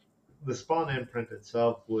the Spawn imprint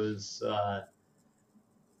itself was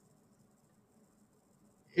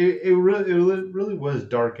it really was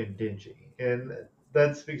dark and dingy, and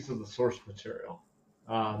that speaks of the source material.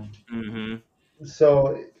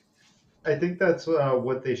 So I think that's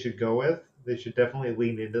what they should go with. They should definitely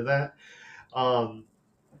lean into that.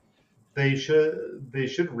 They should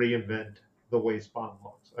reinvent the way Spawn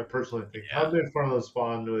looks. I personally think Coming in Front of the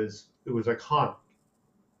Spawn was iconic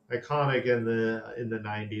in the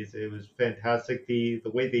 90s. It was fantastic. The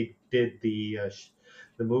way they did the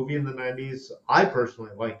movie in the 90s, I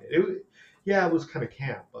personally liked it. It was kind of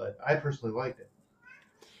camp, but I personally liked it.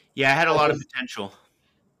 Yeah, it had a lot of potential.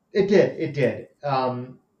 It did.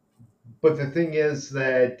 But the thing is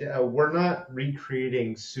that we're not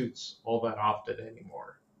recreating suits all that often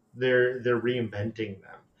anymore. They're reinventing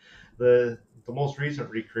them. The most recent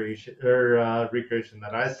recreation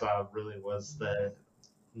that I saw really was the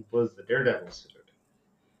Daredevil suit.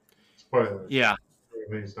 Spoilers. Yeah.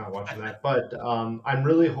 Everybody's not watching that, but I'm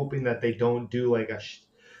really hoping that they don't do like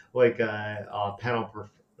a panel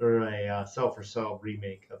or a cell for cell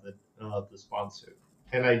remake of the Spawn suit.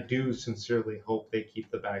 And I do sincerely hope they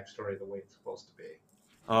keep the backstory the way it's supposed to be.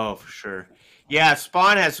 Oh, for sure. Yeah,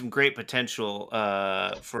 Spawn has some great potential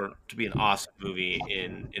to be an awesome movie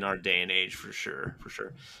in our day and age, for sure.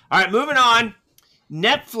 All right, moving on.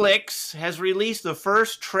 Netflix has released the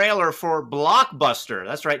first trailer for Blockbuster.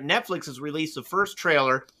 That's right, Netflix has released the first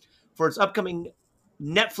trailer for its upcoming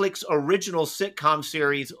Netflix original sitcom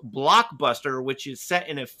series, Blockbuster, which is set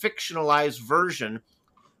in a fictionalized version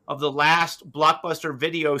of the last Blockbuster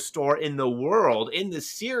video store in the world. In the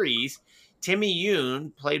series, Timmy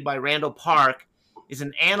Yoon, played by Randall Park, is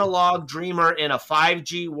an analog dreamer in a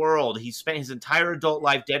 5G world. He spent his entire adult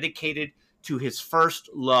life dedicated to his first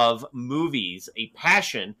love, movies, a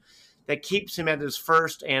passion that keeps him at his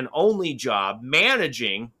first and only job,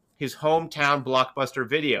 managing his hometown Blockbuster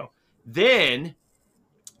Video. Then,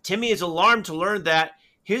 Timmy is alarmed to learn that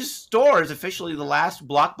his store is officially the last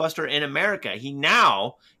Blockbuster in America. He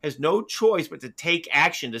now has no choice but to take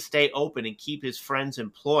action to stay open and keep his friends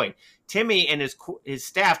employed. Timmy and his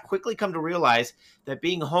staff quickly come to realize that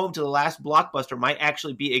being home to the last Blockbuster might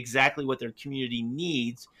actually be exactly what their community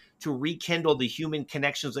needs to rekindle the human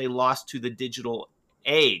connections they lost to the digital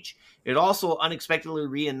age. It also unexpectedly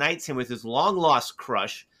reunites him with his long-lost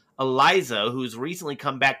crush, Eliza, who's recently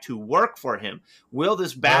come back to work for him. Will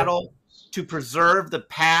this battle to preserve the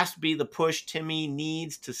past be the push Timmy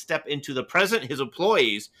needs to step into the present? His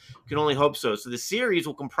employees can only hope so. So the series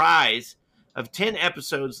will comprise of 10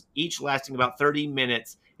 episodes, each lasting about 30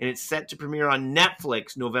 minutes, and it's set to premiere on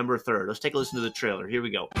Netflix November 3rd. Let's take a listen to the trailer. Here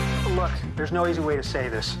we go. Look, there's no easy way to say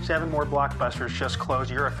this. 7 more Blockbusters just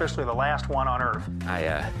closed. You're officially the last one on Earth.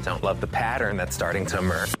 I don't love the pattern that's starting to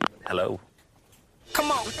emerge. Hello? Come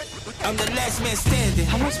on, I'm the last man standing.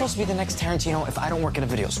 How am I supposed to be the next Tarantino if I don't work in a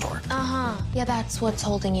video store? Uh-huh. Yeah, that's what's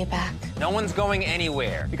holding you back. No one's going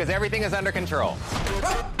anywhere because everything is under control.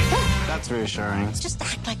 That's reassuring. Just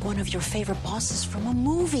act like one of your favorite bosses from a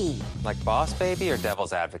movie. Like Boss Baby or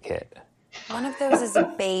Devil's Advocate? One of those is a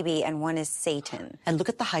baby and one is Satan. And look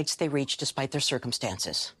at the heights they reach despite their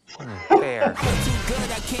circumstances. Fair.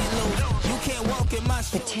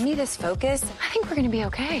 Continue this focus. I think we're gonna be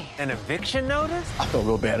okay. An eviction notice? I felt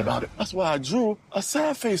real bad about it. That's why I drew a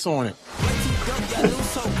sad face on it.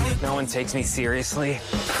 No one takes me seriously.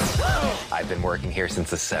 I've been working here since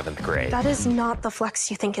the 7th grade. That is not the flex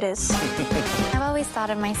you think it is. I've always thought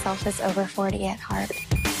of myself as over 40 at heart.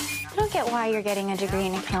 I don't get why you're getting a degree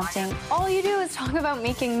in accounting. All you do is talk about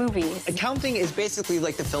making movies. Accounting is basically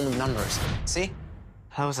like the film of numbers. See?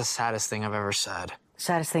 That was the saddest thing I've ever said.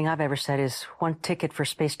 Saddest thing I've ever said is 1 ticket for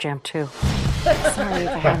Space Jam 2. Sorry if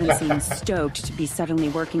I haven't seemed stoked to be suddenly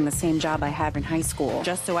working the same job I had in high school,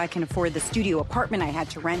 just so I can afford the studio apartment I had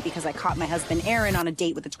to rent because I caught my husband Aaron on a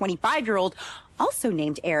date with a 25-year-old, also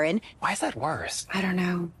named Aaron. Why is that worse? I don't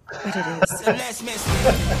know, but it is.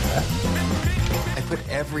 I put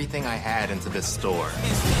everything I had into this store.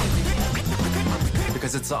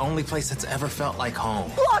 Because it's the only place that's ever felt like home.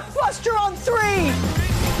 Blockbuster on 3!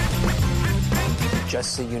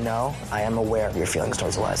 Just so you know, I am aware of your feelings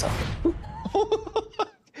towards Eliza.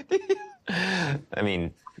 I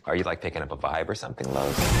mean, are you like picking up a vibe or something,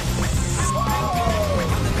 Lowe's?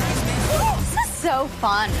 This is so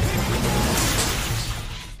fun.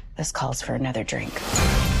 This calls for another drink.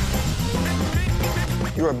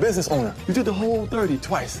 You're a business owner. You did the whole 30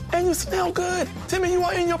 twice. And you smell good. Timmy, you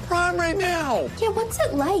are in your prime right now. Yeah, what's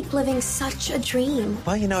it like living such a dream?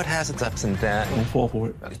 Well, you know, it has its ups and downs. Don't fall for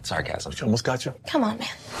it. It's sarcasm. She almost got you. Come on, man.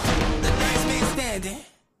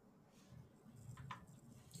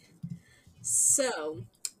 So,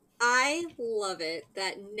 I love it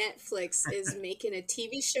that Netflix is making a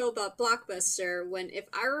TV show about Blockbuster when, if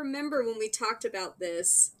I remember when we talked about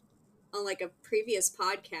this on like a previous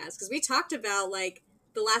podcast, because we talked about like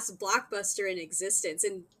the last blockbuster in existence.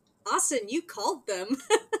 And Austin, you called them.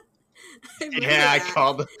 I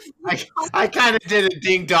called them. I kind of did a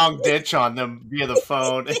ding dong ditch on them via the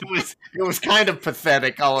phone. It was kind of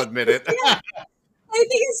pathetic. I'll admit it. Yeah.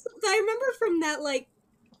 I remember from that, like,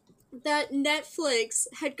 that Netflix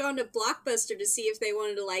had gone to Blockbuster to see if they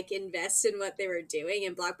wanted to, like, invest in what they were doing,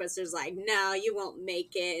 and Blockbuster's like, no, you won't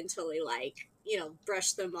make it until they, like, you know,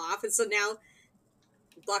 brush them off. And so now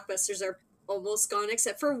Blockbusters are almost gone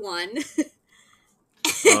except for one.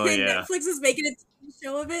 Oh, yeah. Netflix is making a TV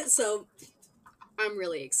show of it, so I'm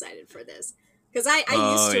really excited for this. Because I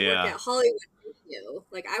used to work at Hollywood Video.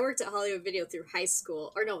 Like, I worked at Hollywood Video through high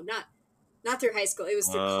school. Or no, not through high school. It was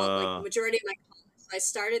through like, majority of my college. I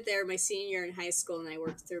started there my senior year in high school, and I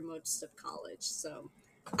worked through most of college. So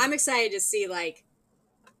I'm excited to see, like,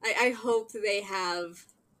 I hope they have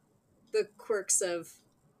the quirks of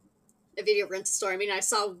a video rental store. I mean, I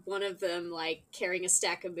saw one of them, like, carrying a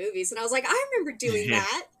stack of movies, and I was like, I remember doing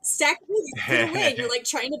that. Stack of movies, put away, and you're, like,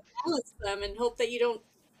 trying to balance them and hope that they don't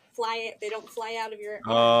fly out of your arms.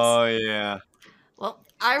 Oh, yeah. Well,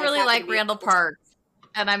 I really like Randall Park,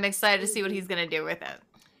 and I'm excited to see what he's going to do with it.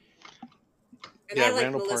 And yeah, I like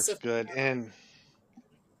Randall Melissa Park's good, and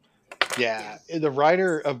the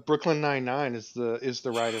writer of Brooklyn Nine-Nine is the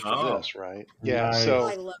writer for this, right? Yeah, Nice.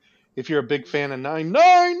 so if you're a big fan of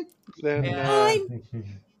Nine-Nine, then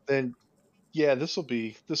yeah, this will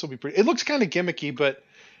be pretty. It looks kind of gimmicky, but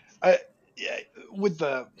with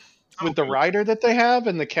the writer that they have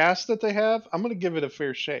and the cast that they have, I'm gonna give it a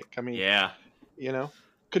fair shake. I mean, you know,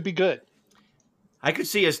 could be good. I could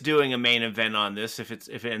see us doing a main event on this if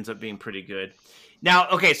it ends up being pretty good. Now,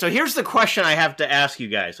 okay, so here's the question I have to ask you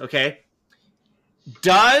guys, okay?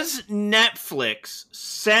 Does Netflix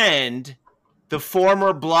send the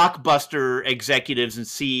former Blockbuster executives and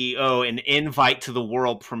CEO an invite to the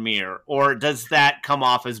world premiere, or does that come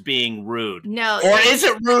off as being rude? No. Or is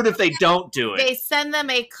it rude if they don't do it? They send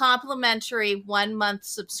them a complimentary 1-month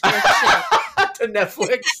subscription to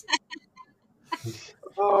Netflix.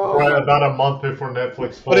 Right about a month before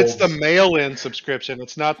Netflix folds. But it's the mail-in subscription.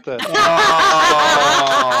 It's not the.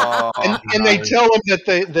 And they tell them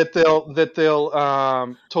that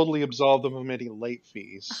they'll totally absolve them of any late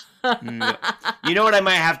fees. You know what I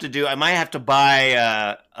might have to do? I might have to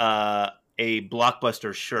buy a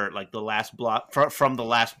Blockbuster shirt, like the last from the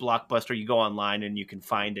last Blockbuster. You go online and you can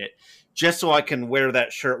find it, just so I can wear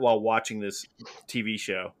that shirt while watching this TV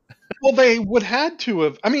show. Well, they would had to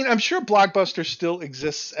have. I mean, I'm sure Blockbuster still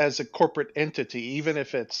exists as a corporate entity, even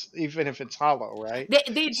if it's hollow, right?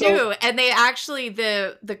 They do, and they actually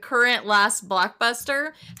the current last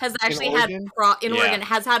Blockbuster has actually Oregon? Oregon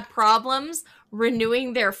has had problems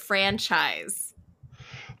renewing their franchise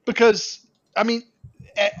Because I mean,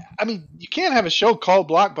 you can't have a show called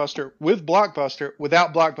Blockbuster with Blockbuster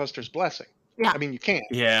without Blockbuster's blessing. Yeah. I mean, you can't.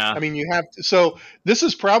 Yeah. I mean, you have to. So this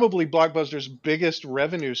is probably Blockbuster's biggest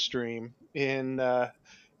revenue stream in a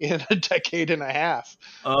decade and a half.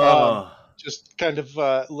 Oh. Just kind of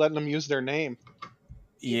letting them use their name.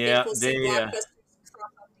 Yeah.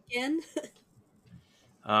 Again.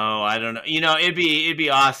 Oh, I don't know. You know, it'd be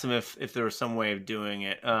awesome if there was some way of doing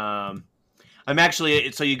it. I'm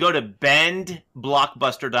actually, so you go to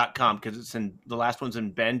bendblockbuster.com because it's in the last one's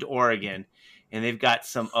in Bend, Oregon. And they've got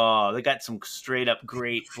some straight up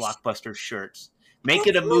great Blockbuster shirts. Make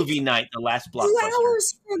it a movie night, the last Blockbuster. 2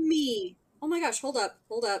 hours from me. Oh my gosh, hold up.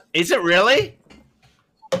 Is it really?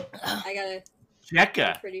 I gotta.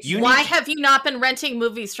 Jekka, Why have you not been renting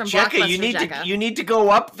movies from Blockbuster, Jekka? You need to go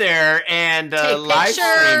up there and live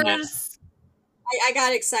stream it. I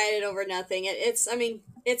got excited over nothing. But it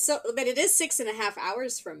is 6.5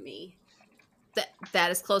 hours from me.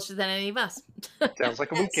 That is closer than any of us. Sounds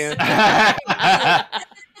like a weekend.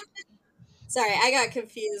 Sorry, I got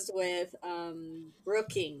confused with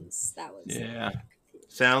Brookings. That was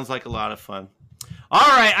Sounds like a lot of fun. All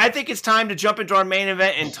right, I think it's time to jump into our main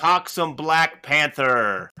event and talk some Black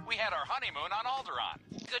Panther. We had our honeymoon on Alderaan.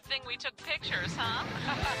 Good thing we took pictures, huh?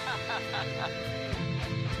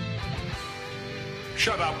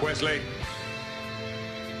 Shut up, Wesley.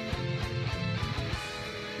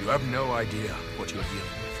 You have no idea what you're dealing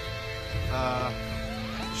with.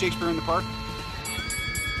 Shakespeare in the Park.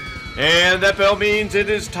 And that bell means it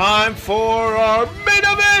is time for our main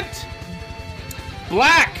event!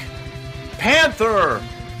 Black Panther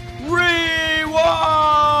Rewind!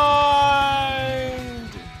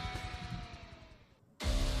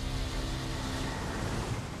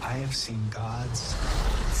 I have seen gods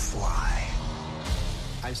fly.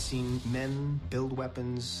 I've seen men build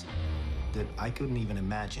weapons that I couldn't even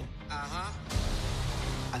imagine.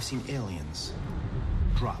 I've seen aliens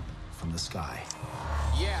drop from the sky.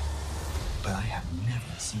 Yeah. But I have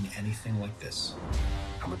never seen anything like this.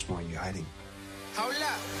 How much more are you hiding? Hold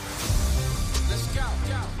up. Let's go.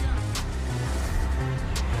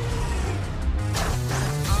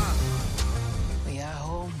 We are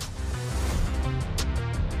home.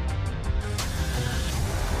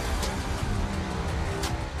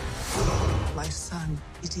 My son,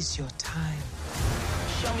 it is your time.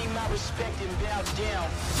 Show me my respect and bow down.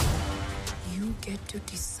 You get to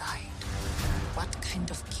decide what kind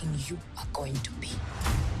of king you are going to be.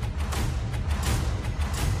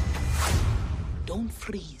 Don't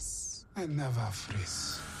freeze. I never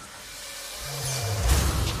freeze.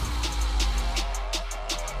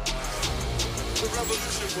 The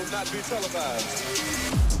revolution will not be televised.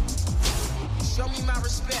 Show me my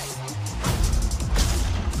respect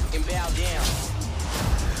and bow down.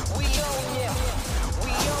 We own ya.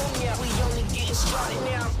 We own ya. We only getting started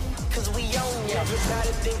now. Cause we own ya. Everybody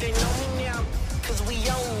think they know me now. Cause we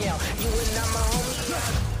own ya. You and I'm a homie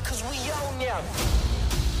now. Cause we own ya.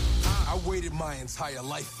 I waited my entire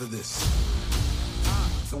life for this.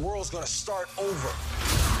 The world's gonna start over.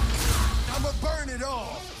 I'ma burn it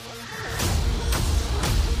all.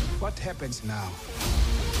 What happens now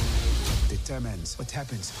determines what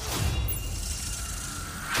happens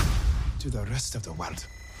to the rest of the world.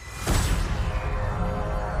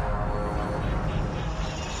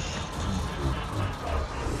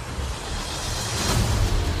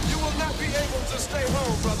 You will not be able to stay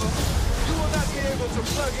home, brother. You will not be able to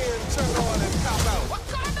plug in, turn on, and cop out.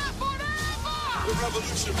 Wakanda forever! The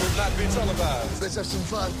revolution will not be televised. Let's have some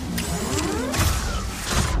fun.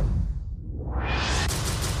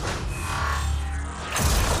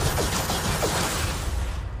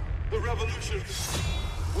 The revolution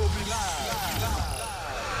will be live.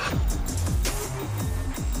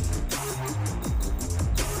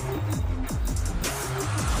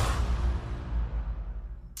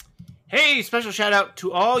 Hey, special shout out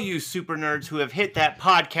to all you super nerds who have hit that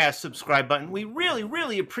podcast subscribe button. We really,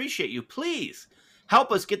 really appreciate you. Please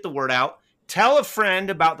help us get the word out. Tell a friend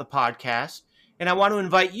about the podcast. And I want to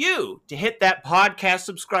invite you to hit that podcast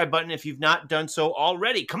subscribe button if you've not done so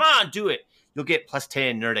already. Come on, do it. You'll get plus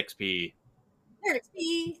 10 Nerd XP. Nerd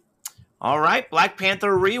XP. All right, Black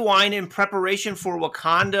Panther Rewind in preparation for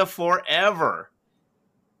Wakanda Forever.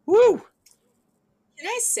 Woo! Can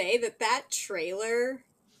I say that trailer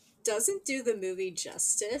doesn't do the movie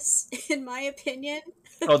justice, in my opinion?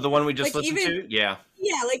 Oh, the one we just Like, listened to? Yeah.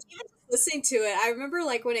 Yeah, like even listening to it, I remember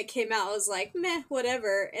like when it came out, I was like, meh,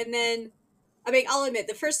 whatever. And then, I mean, I'll admit,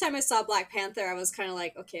 the first time I saw Black Panther, I was kind of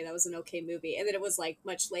like, okay, that was an okay movie. And then it was like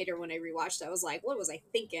much later when I rewatched it, I was like, what was I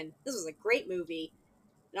thinking? This was a great movie.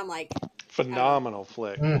 And I'm like, Phenomenal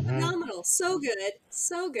flick. phenomenal, so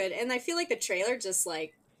good. And I feel like the trailer just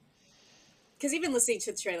like, because even listening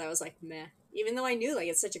to the trailer, I was like, meh. Even though I knew like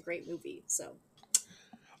it's such a great movie, so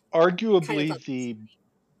Arguably Kind of the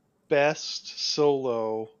best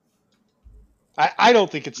solo. I don't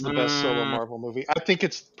think it's the best solo Marvel movie. I think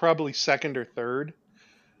it's probably second or third.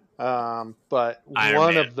 But Iron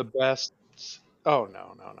one Man. of the best. Oh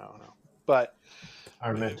no. But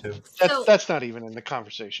Iron Man 2. that's not even in the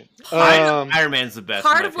conversation. Iron Man's the best.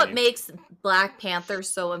 Part in my of what opinion. makes Black Panther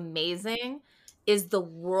so amazing is the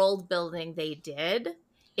world building they did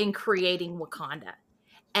in creating Wakanda.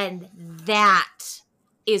 And that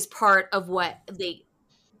is part of what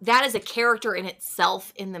that is a character in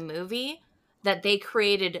itself in the movie that they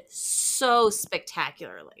created so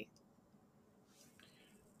spectacularly.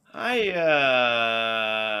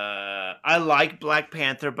 I like Black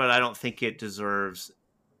Panther, but I don't think it deserves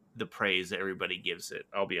the praise that everybody gives it.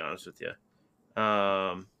 I'll be honest with you.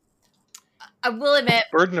 I will admit,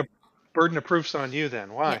 burden of proof's on you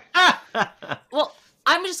then. Why? well,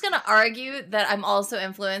 I'm just going to argue that I'm also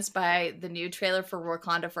influenced by the new trailer for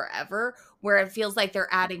Wakanda Forever, where it feels like they're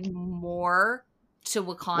adding more to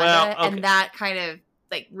Wakanda, Well, okay. and that kind of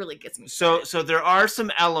like really gets me. So there are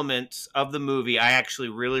some elements of the movie I actually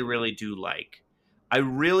really, really do like. I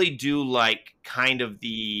really do like kind of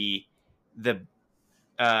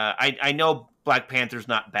I know Black Panther's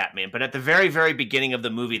not Batman, but at the very, very beginning of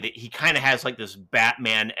the movie, that he kind of has like this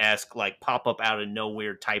Batman-esque, like pop up out of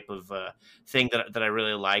nowhere type of thing that I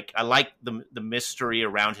really like. I like the mystery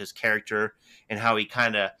around his character and how he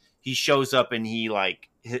shows up and he like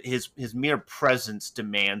his mere presence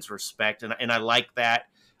demands respect, and I like that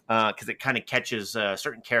because it kind of catches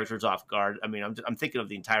certain characters off guard. I mean, I'm thinking of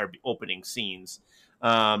the entire opening scenes,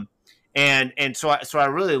 and so I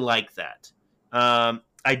really like that.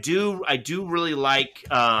 I do really like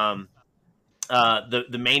the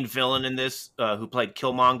main villain in this who played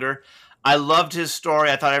Killmonger. I loved his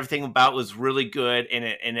story. I thought everything about it was really good, and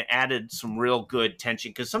it added some real good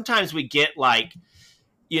tension. Because sometimes we get like,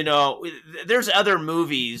 you know, there's other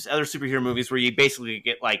movies, other superhero movies where you basically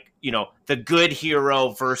get like, you know, the good hero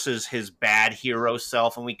versus his bad hero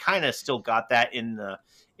self, and we kind of still got that in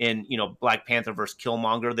you know, Black Panther versus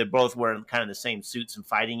Killmonger. They're both wearing kind of the same suits and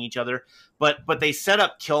fighting each other, but they set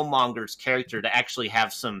up Killmonger's character to actually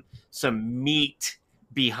have some meat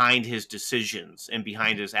behind his decisions and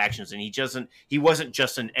behind his actions, and he wasn't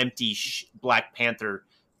just an empty Black Panther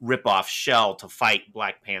ripoff shell to fight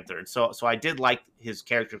Black Panther. And so I did like his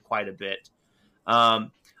character quite a bit. I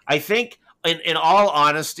think, in all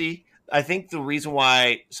honesty, I think the reason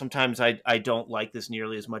why sometimes I don't like this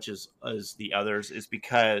nearly as much as the others is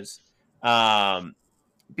because I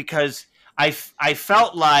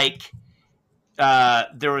felt like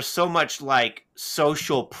there was so much like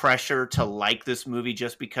social pressure to like this movie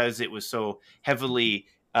just because it was so heavily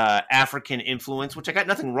African influence, which I got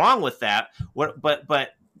nothing wrong with that. But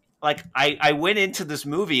like I went into this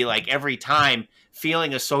movie like every time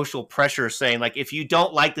feeling a social pressure saying like, if you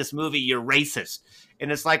don't like this movie, you're racist.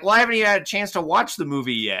 And it's like, well, I haven't even had a chance to watch the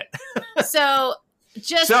movie yet. So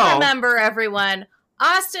remember, everyone,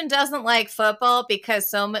 Austin doesn't like football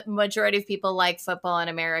because majority of people like football in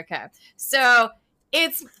America. So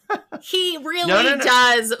he really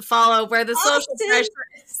does follow where the social pressure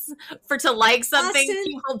is to like something.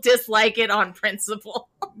 People dislike it on principle.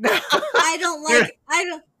 I don't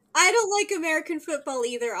like American football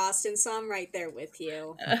either, Austin, so I'm right there with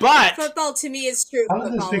you. But football to me is true How does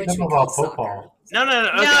football, this which we become call about football? No.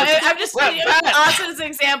 I'm just using Austin's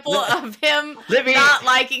example of him not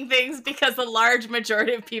liking things because a large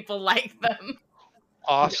majority of people like them.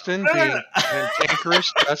 Austin being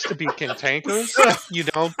cantankerous just to be cantankerous? You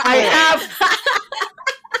don't. I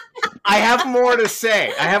have more to say.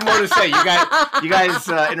 You guys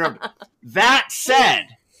interrupt. That said,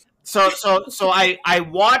 so I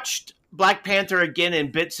watched Black Panther again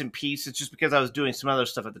in bits and pieces just because I was doing some other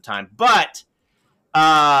stuff at the time. But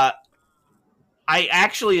I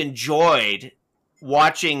actually enjoyed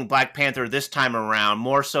watching Black Panther this time around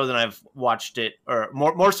more so than I've watched it, or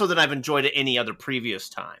more so than I've enjoyed it any other previous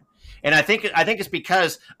time. And I think it's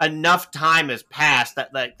because enough time has passed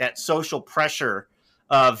that social pressure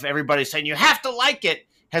of everybody saying you have to like it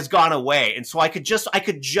has gone away, and so I could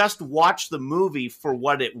just watch the movie for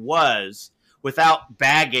what it was without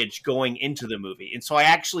baggage going into the movie, and so I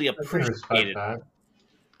actually appreciated it.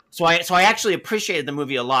 So I actually appreciated the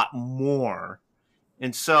movie a lot more.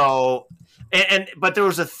 And so, but there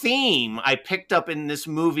was a theme I picked up in this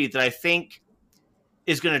movie that I think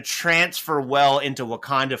is going to transfer well into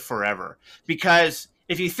Wakanda Forever. Because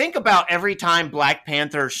if you think about every time Black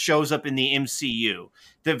Panther shows up in the MCU,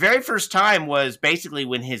 the very first time was basically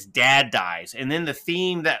when his dad dies. And then the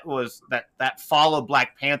theme that followed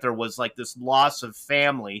Black Panther was like this loss of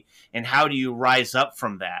family and how do you rise up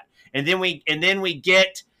from that? And then we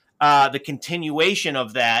get the continuation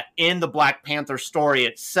of that in the Black Panther story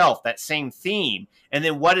itself, that same theme. And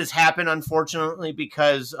then what has happened, unfortunately,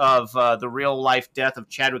 because of the real-life death of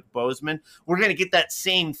Chadwick Boseman, we're going to get that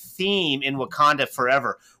same theme in Wakanda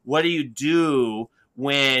Forever. What do you do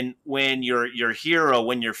when your hero,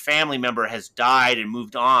 when your family member has died and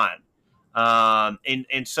moved on?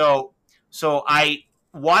 So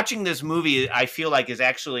watching this movie, I feel like has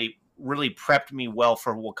actually really prepped me well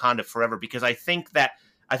for Wakanda Forever, because I think that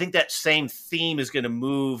same theme is going to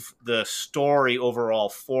move the story overall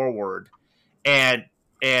forward, and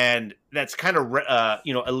that's kind of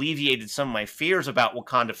alleviated some of my fears about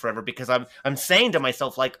Wakanda Forever, because I'm saying to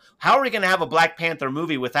myself, like, how are we going to have a Black Panther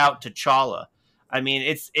movie without T'Challa? I mean,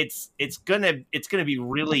 it's gonna be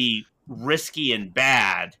really risky and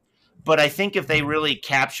bad, but I think if they really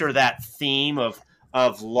capture that theme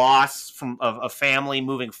of loss from a family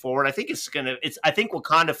moving forward, I think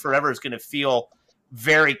Wakanda Forever is going to feel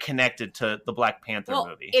very connected to the Black Panther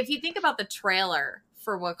movie. If you think about the trailer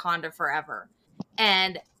for Wakanda Forever,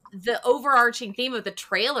 and the overarching theme of the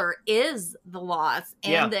trailer is the loss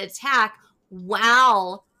and the attack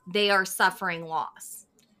while they are suffering loss.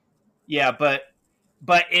 Yeah, but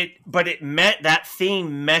it meant that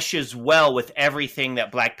theme meshes well with everything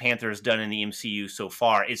that Black Panther has done in the MCU so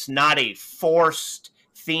far. It's not a forced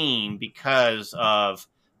theme because of,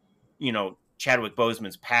 Chadwick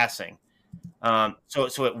Boseman's passing.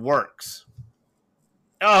 So it works.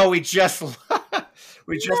 Oh, we just lost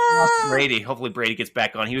Brady. Hopefully Brady gets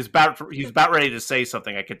back on. He was about ready to say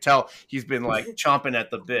something. I could tell he's been like chomping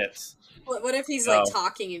at the bits. What if he's like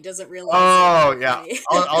talking and doesn't realize? Oh yeah,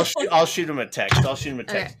 I'll shoot him a text.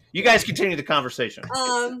 Okay. You guys continue the conversation.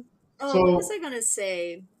 What was I gonna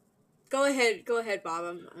say? Go ahead, Bob.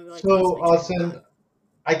 I'm like, So, Austin,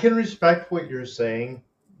 I can respect what you're saying,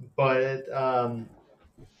 but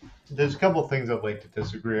there's a couple of things I'd like to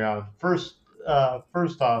disagree on. First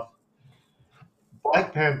off,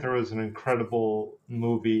 Black Panther is an incredible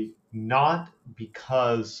movie, not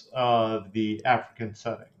because of the African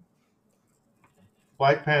setting.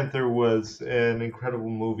 Black Panther was an incredible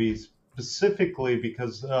movie specifically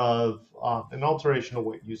because of an alteration of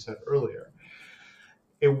what you said earlier.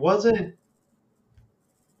 It wasn't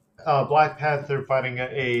Black Panther fighting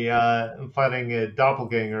a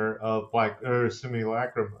doppelganger of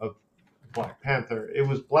simulacrum of Black Panther. It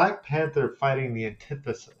was Black Panther fighting the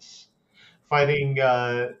antithesis, fighting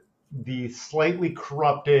the slightly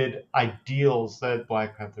corrupted ideals that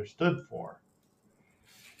Black Panther stood for.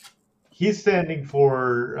 He's standing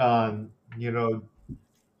for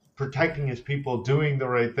protecting his people, doing the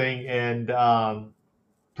right thing, and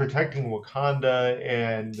protecting Wakanda,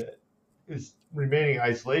 and is remaining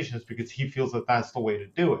isolationist because he feels that that's the way to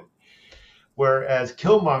do it. Whereas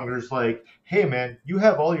Killmonger's like, hey man, you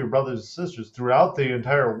have all your brothers and sisters throughout the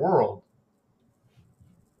entire world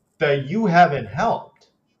that you haven't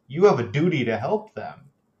helped. You have a duty to help them.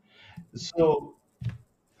 So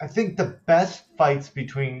I think the best fights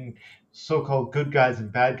between so-called good guys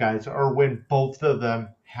and bad guys are when both of them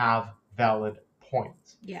have valid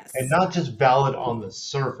points. Yes. And not just valid on the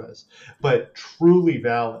surface, but truly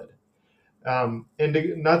valid.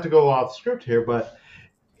 Not to go off script here, but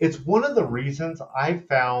it's one of the reasons I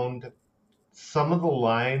found some of the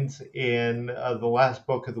lines in the last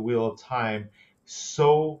book of The Wheel of Time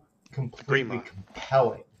so completely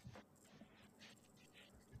compelling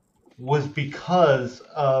was because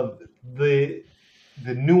of the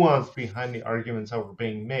nuance behind the arguments that were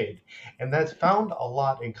being made. And that's found a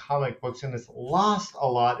lot in comic books, and it's lost a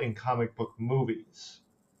lot in comic book movies.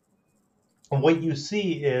 And what you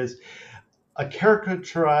see is a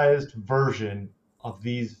caricaturized version of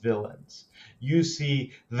these villains. You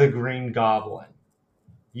see the Green Goblin.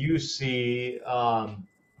 You see, you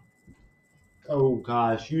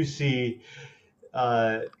see,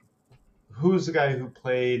 who's the guy who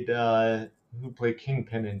played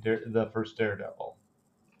Kingpin in the first Daredevil?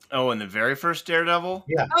 Oh, in the very first Daredevil?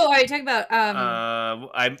 Yeah. Oh, are you talking about?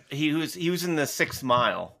 He was in the 6th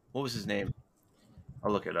Mile. What was his name?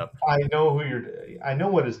 I'll look it up. I know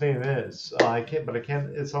what his name is. I can't.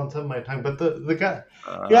 It's on top of my tongue. But the guy,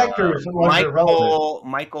 the actor is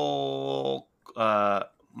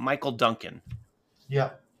Michael Duncan. Yeah.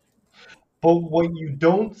 But what you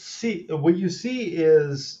see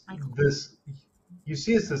is this. You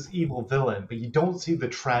see it's this evil villain, but you don't see the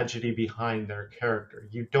tragedy behind their character.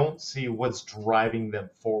 You don't see what's driving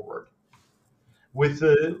them forward. With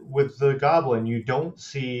the Goblin, you don't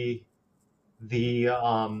see the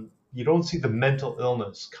mental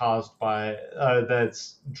illness caused by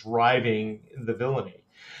that's driving the villainy.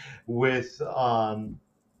 With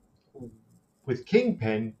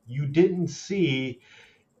Kingpin, you didn't see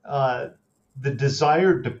the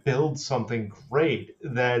desire to build something great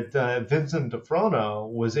that Vincent D'Onofrio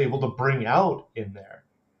was able to bring out in there.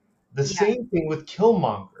 The same thing with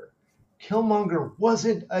Killmonger. Killmonger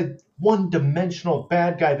wasn't a one-dimensional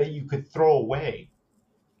bad guy that you could throw away.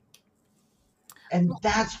 And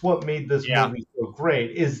that's what made this movie so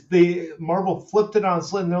great, is Marvel flipped it on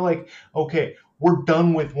its lid, and they're like, okay, we're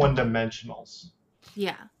done with one-dimensionals.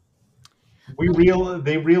 Yeah.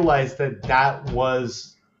 They realized that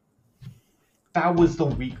was the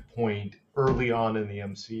weak point early on in the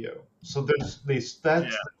MCU. So that's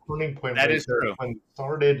the turning point. That is true. When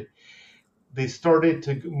they started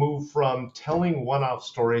to move from telling one-off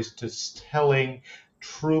stories to telling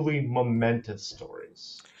truly momentous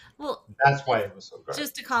stories. Well, that's why it was so great.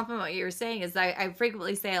 Just to compliment what you were saying is I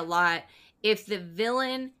frequently say a lot, if the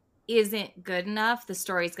villain isn't good enough, the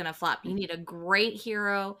story's going to flop. You need a great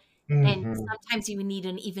hero, and sometimes you need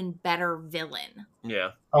an even better villain.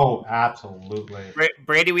 Yeah. Oh, absolutely.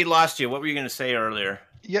 Brady, we lost you. What were you going to say earlier?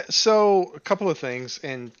 Yeah, so a couple of things,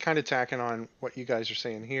 and kind of tacking on what you guys are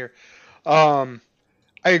saying here. I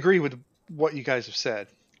agree with what you guys have said.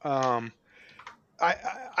 I'll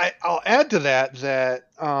add to that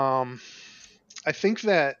I think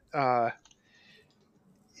that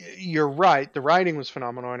you're right. The writing was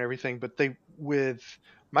phenomenal and everything, but with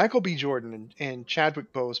Michael B. Jordan and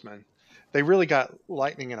Chadwick Boseman, they really got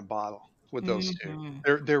lightning in a bottle with those two.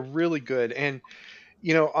 They're really good. And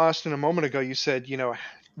Austin, a moment ago you said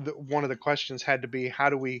one of the questions had to be how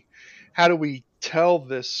do we tell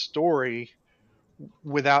this story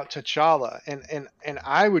without T'Challa? And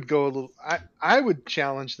I would go a little. I would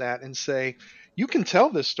challenge that and say you can tell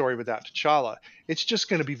this story without T'Challa. It's just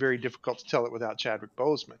going to be very difficult to tell it without Chadwick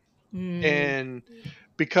Boseman. And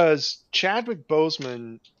because Chadwick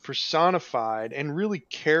Boseman personified and really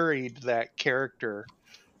carried that character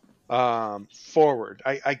forward.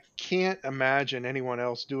 I can't imagine anyone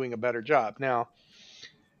else doing a better job. Now,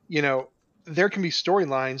 you know, there can be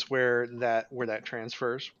storylines where that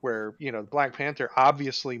transfers, where, you know, Black Panther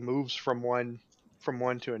obviously moves from one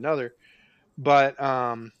to another. But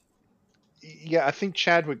yeah, I think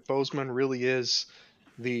Chadwick Boseman really is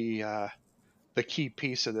the key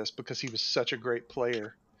piece of this, because he was such a great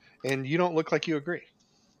player. And you don't look like you agree.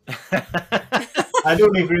 I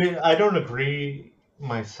don't agree. I don't agree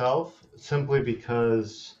myself, simply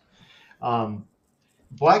because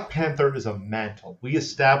Black Panther is a mantle. We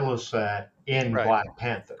established that in Black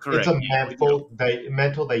Panther. Correct. It's a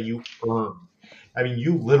mantle that you earn. I mean,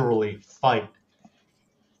 you literally fight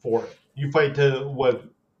for it. You fight to what,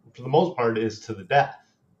 for the most part, is to the death.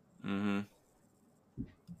 Mm-hmm.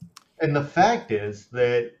 And the fact is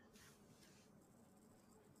that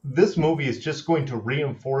this movie is just going to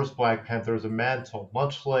reinforce Black Panther as a mantle,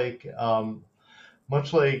 much like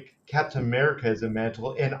Captain America is a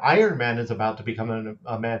mantle, and Iron Man is about to become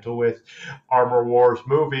a mantle with Armor Wars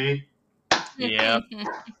movie. Yeah.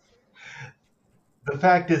 The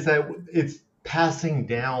fact is that it's passing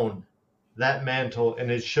down that mantle, and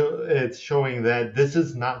it's showing that this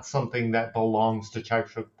is not something that belongs to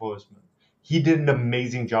Chadwick Boseman. He did an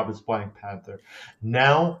amazing job as Black Panther.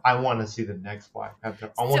 Now I want to see the next Black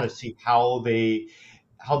Panther. I want to see how they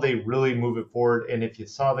really move it forward. And if you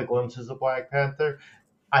saw the glimpses of Black Panther,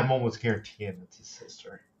 I'm almost guaranteeing it's his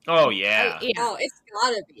sister. Oh yeah. Oh, it's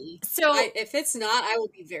gotta be. So if it's not, I will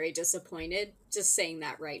be very disappointed. Just saying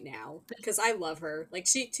that right now, because I love her. Like,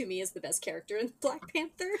 she to me is the best character in Black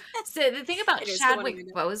Panther. So the thing about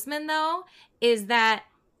Chadwick Boseman, though, is that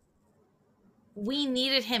we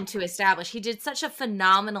needed him to establish. He did such a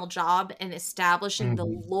phenomenal job in establishing the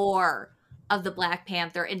lore of the Black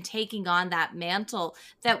Panther and taking on that mantle,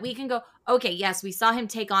 that we can go, okay, yes, we saw him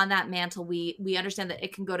take on that mantle. We understand that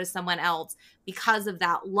it can go to someone else because of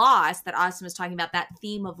that loss that Austin was talking about, that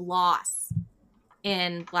theme of loss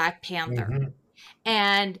in Black Panther.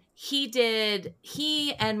 And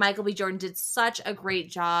he and Michael B. Jordan did such a great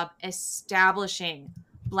job establishing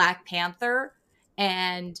Black Panther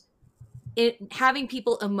and having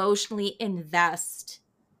people emotionally invest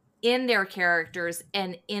in their characters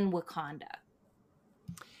and in Wakanda.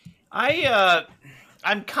 I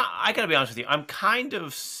gotta be honest with you. I'm kind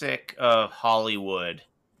of sick of Hollywood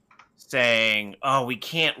saying, "Oh, we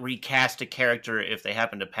can't recast a character if they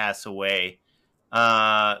happen to pass away,"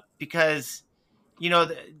 because you know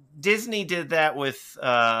Disney did that with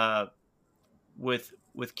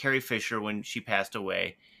Carrie Fisher when she passed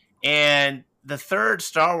away, and the third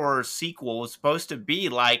Star Wars sequel was supposed to be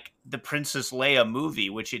like the Princess Leia movie,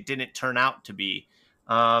 which it didn't turn out to be.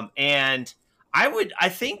 And I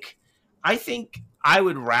think I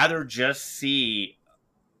would rather just see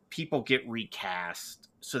people get recast,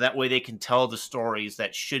 so that way they can tell the stories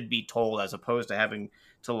that should be told, as opposed to having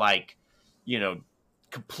to, like, you know,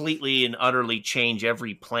 completely and utterly change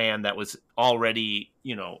every plan that was already,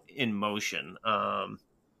 you know, in motion.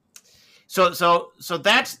 So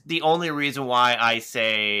that's the only reason why I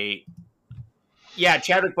say, yeah,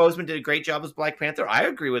 Chadwick Boseman did a great job as Black Panther. I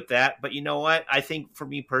agree with that. But you know what? I think for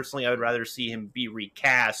me personally, I would rather see him be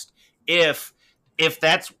recast if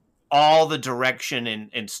that's all the direction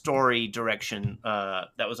and story direction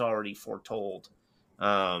that was already foretold.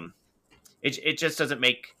 It just doesn't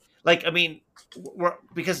make, like, I mean,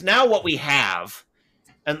 because now what we have,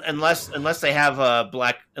 unless they have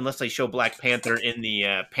unless they show Black Panther in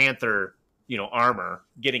the Panther, you know, armor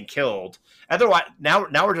getting killed. Otherwise, now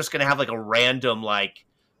we're just gonna have like a random, like,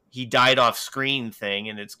 he died off screen thing,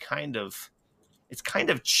 and it's kind of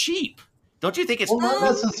cheap. Don't you think it's not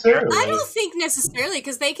necessarily? I don't think necessarily,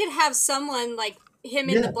 because they could have someone like him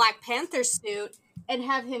in the Black Panther suit and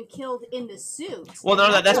have him killed in the suit. Well,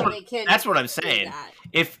 no, that's what I'm saying.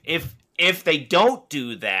 If they don't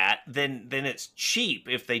do that, then it's cheap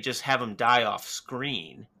if they just have him die off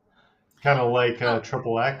screen. Kind of like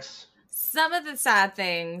Triple X. Some of the sad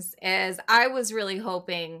things is I was really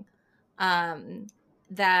hoping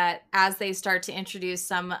that as they start to introduce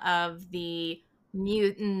some of the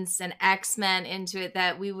mutants and X-Men into it,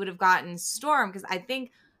 that we would have gotten Storm, because I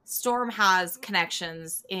think Storm has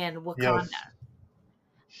connections in Wakanda. Yes.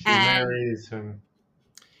 She marries him.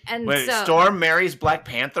 And wait, so, Storm marries Black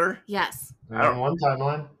Panther? Yes. On one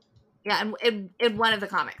timeline. Yeah, in one of the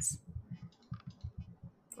comics.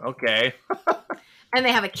 Okay. And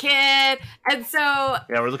they have a kid, and so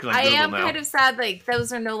yeah, we're looking at Google now. Kind of sad, like,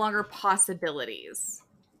 those are no longer possibilities.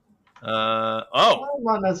 Oh, well,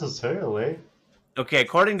 not necessarily. Okay,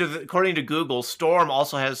 according to Google, Storm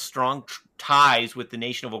also has strong ties with the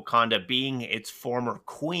nation of Wakanda, being its former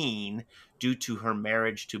queen due to her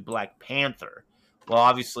marriage to Black Panther. Well,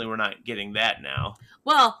 obviously, we're not getting that now.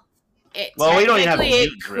 Well, We don't even have technically, it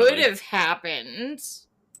mutants, could really. have happened.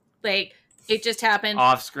 Like, it just happened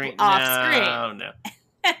Off screen. No.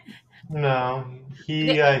 No,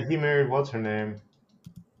 he married what's her name?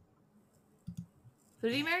 Who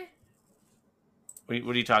did he marry?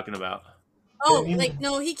 What are you talking about? Oh, like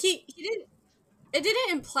no, he didn't. It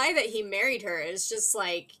didn't imply that he married her. It's just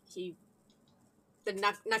like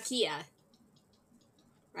Nakia,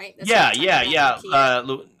 right? That's what you're talking about,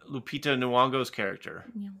 Nakia. Lupita Nyong'o's character.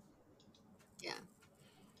 Yeah.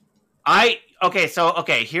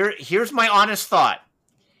 Here's my honest thought.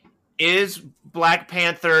 Is Black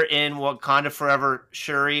Panther in Wakanda Forever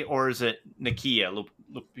Shuri, or is it Nakia,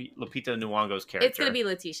 Lupita Nyong'o's character? It's going to be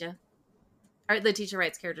Letitia. Or Letitia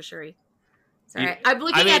Wright's character, Shuri. Sorry. I'm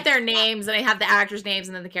looking at their names, and I have the actors' names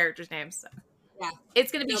and then the characters' names. So. Yeah.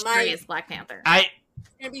 It's going to be Shuri as Black Panther. It's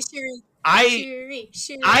going to be Shuri.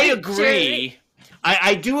 Shuri. I agree.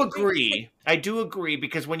 I do agree. I do agree,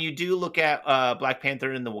 because when you do look at Black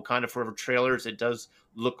Panther in the Wakanda Forever trailers, it does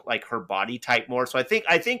look like her body type more. So I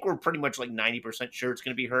think we're pretty much like 90% sure it's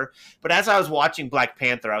going to be her. But as I was watching Black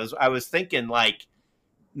Panther, I was thinking like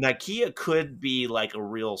Nakia could be like a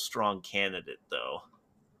real strong candidate though.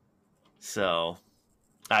 So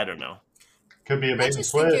I don't know. Could be a bait and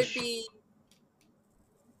switch. Think it'd be...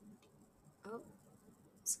 Oh,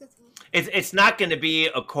 let's get that. It's not going to be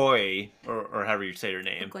Okoye or however you say her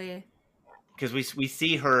name. Okoye. Because we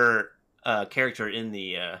see her character in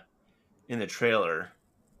the trailer.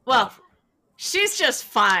 Well, she's just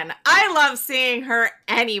fun. I love seeing her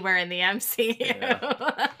anywhere in the MCU.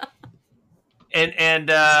 Yeah. And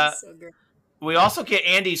So great. we also get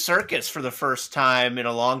Andy Serkis for the first time in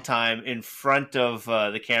a long time in front of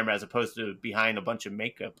the camera as opposed to behind a bunch of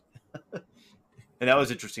makeup. And that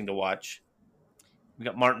was interesting to watch. We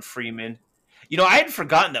got Martin Freeman. You know, I had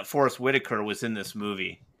forgotten that Forrest Whitaker was in this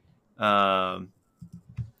movie. And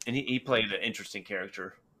he played an interesting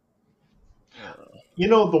character. You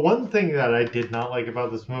know, the one thing that I did not like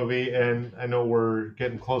about this movie, and I know we're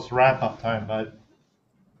getting close to wrap-up time, but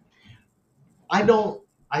I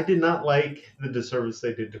did not like the disservice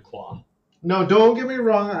they did to Claw. No, don't get me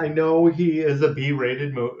wrong. I know he is a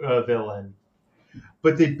B-rated villain,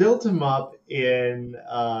 but they built him up in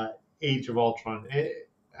Age of Ultron.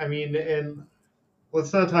 And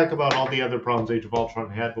let's not talk about all the other problems Age of Ultron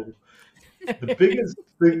had, but the biggest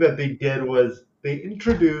thing that they did was they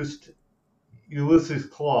introduced Ulysses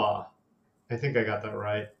Claw. I think I got that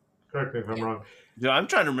right. Correct me if I'm wrong. Yeah, I'm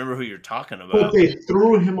trying to remember who you're talking But about. they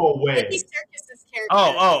threw him away. Andy Serkis's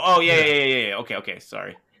character. Yeah. Okay,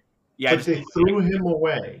 sorry. Yeah, But they threw him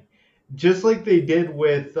away, just like they did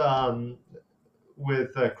with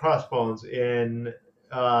Crossbones in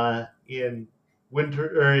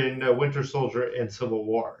Winter Soldier and Civil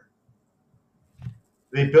War.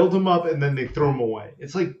 They built him up and then they threw him away.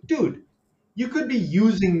 It's like, dude, you could be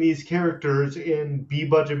using these characters in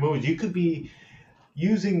B-budget movies. You could be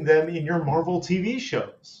using them in your Marvel TV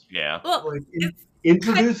shows. Yeah. Well, Like,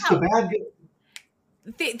 introduce the bad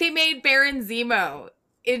guy. They made Baron Zemo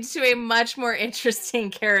into a much more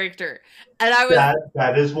interesting character, and I was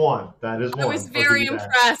That is one. That is one. I was I'll very give you that.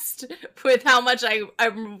 impressed with how much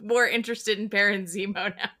I'm more interested in Baron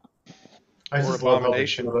Zemo now. I Or just love how they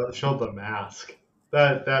Abomination. showed the mask.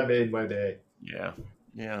 That made my day.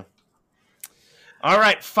 Yeah. All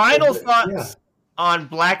right, final thoughts on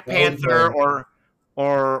Black Panther,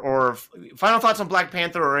 or final thoughts on Black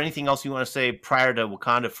Panther, or anything else you want to say prior to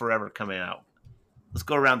Wakanda Forever coming out. Let's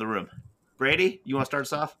go around the room. Brady, you want to start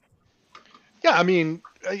us off? Yeah, I mean,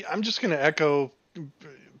 I'm just going to echo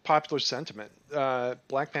popular sentiment.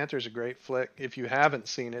 Black Panther is a great flick. If you haven't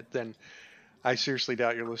seen it, then I seriously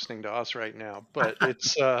doubt you're listening to us right now. But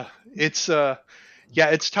it's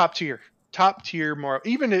top tier. More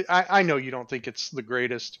even I know you don't think it's the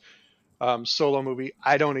greatest solo movie.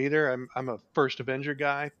 I don't either. I'm a first Avenger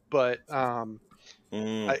guy, but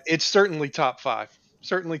it's certainly top five.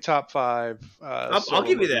 Certainly top five. I'll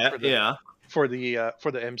give you that. For the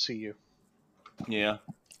MCU. Yeah.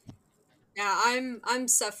 Yeah, I'm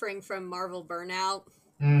suffering from Marvel burnout.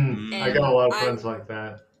 I got a lot of friends like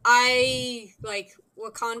that. I like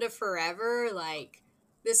Wakanda Forever. Like,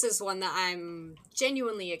 this is one that I'm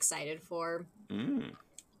genuinely excited for.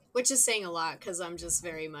 Which is saying a lot because I'm just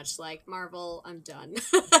very much like, Marvel, I'm done.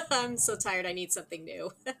 I'm so tired. I need something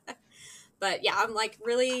new. But yeah, I'm like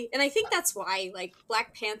really, and I think that's why like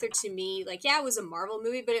Black Panther to me, like, yeah, it was a Marvel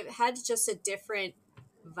movie, but it had just a different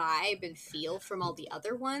vibe and feel from all the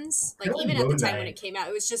other ones. I Like like even at the Moon time when Knight. it came out,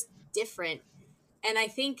 it was just different. And I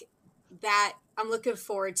think that I'm looking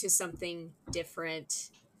forward to something different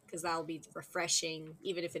because that'll be refreshing,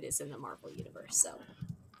 even if it is in the Marvel universe. So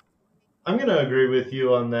I'm gonna agree with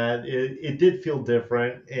you on that. It did feel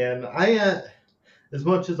different, and as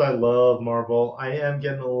much as I love Marvel, I am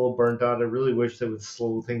getting a little burnt out. I really wish they would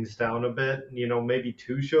slow things down a bit. You know, maybe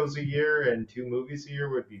 2 shows a year and 2 movies a year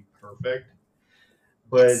would be perfect.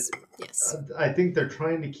 But yes. I think they're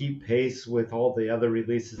trying to keep pace with all the other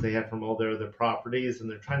releases they have from all their other properties, and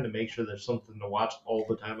they're trying to make sure there's something to watch all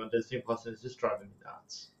the time on Disney Plus, and it's just driving me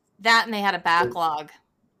nuts. That and they had a backlog.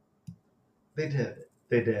 They did.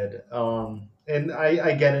 And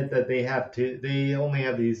I get it that they only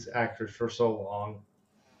have these actors for so long.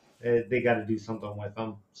 They got to do something with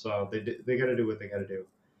them. So they got to do what they got to do.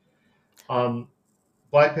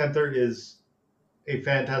 Black Panther is a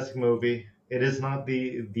fantastic movie. It is not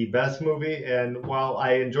the best movie. And while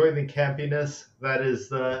I enjoy the campiness that is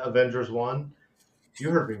the Avengers 1, you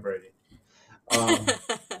heard me, Brady.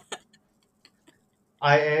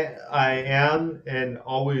 I am and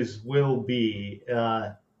always will be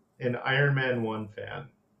an Iron Man 1 fan.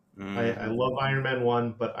 I love Iron Man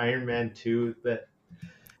 1, but Iron Man 2, the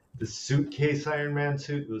suitcase Iron Man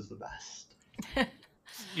suit was the best.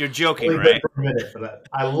 You're joking, Only right? for a minute for that.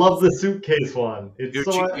 I love the suitcase one. You're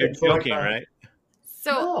joking, right?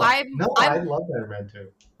 So I love Iron Man 2.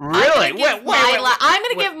 Really? I'm going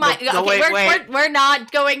to give my. no, wait. We're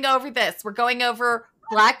not going over this. We're going over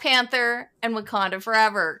Black Panther and Wakanda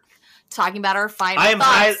Forever. Talking about our final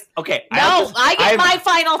thoughts. I get my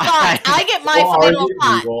final thoughts. I get my final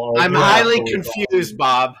thought. I'm highly confused,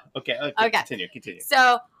 Bob. Okay. Continue.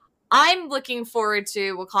 So I'm looking forward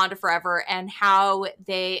to Wakanda Forever and how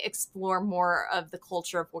they explore more of the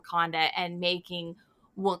culture of Wakanda and making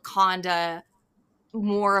Wakanda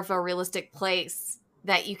more of a realistic place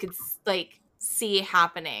that you could see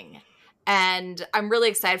happening. And I'm really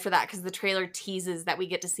excited for that because the trailer teases that we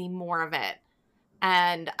get to see more of it.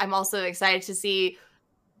 And I'm also excited to see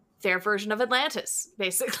their version of Atlantis,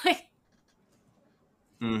 basically.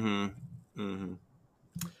 All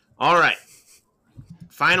right.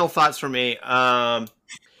 Final thoughts for me.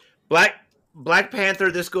 Black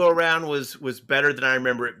Panther this go around was better than I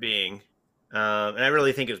remember it being. And I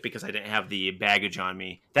really think it was because I didn't have the baggage on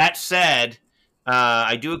me. That said,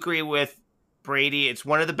 I do agree with Brady. It's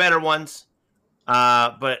one of the better ones.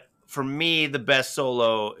 But for me, the best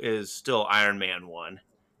solo is still Iron Man 1.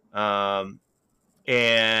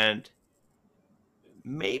 And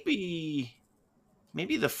maybe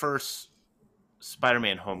the first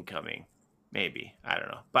Spider-Man Homecoming. Maybe. I don't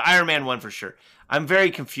know. But Iron Man 1 for sure. I'm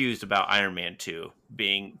very confused about Iron Man 2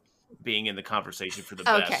 being in the conversation for the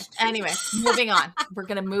best. Okay. Anyway, moving on. We're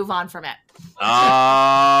going to move on from it.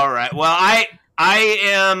 All right. Well, I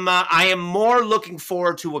am more looking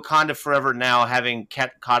forward to Wakanda Forever now, having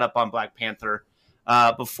caught up on Black Panther.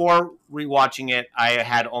 Before rewatching it, I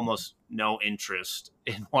had almost no interest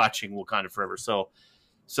in watching Wakanda Forever. So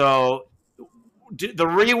the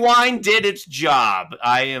rewind did its job.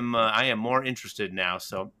 I am more interested now.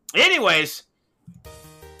 So, anyways,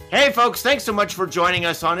 hey folks, thanks so much for joining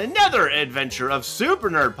us on another adventure of Super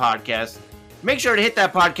Nerd Podcast. Make sure to hit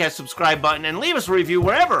that podcast subscribe button and leave us a review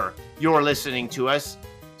wherever you're listening to us.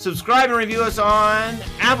 Subscribe and review us on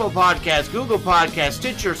Apple Podcasts, Google Podcasts,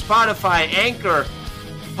 Stitcher, Spotify, Anchor,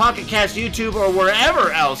 Pocket Cast, YouTube, or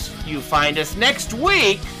wherever else you find us. Next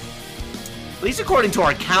week, at least according to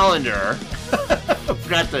our calendar, I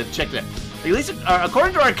forgot to check that. At least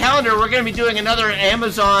according to our calendar, we're going to be doing another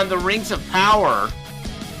Amazon The Rings of Power,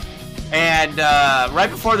 and right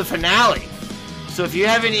before the finale. So if you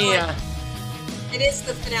have any... It is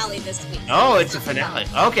the finale this week. Oh, it's a finale.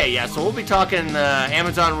 Okay, yeah, so we'll be talking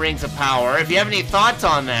Amazon Rings of Power. If you have any thoughts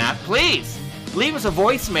on that, please leave us a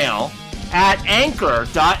voicemail at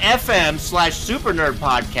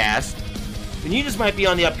anchor.fm/supernerdpodcast. And you just might be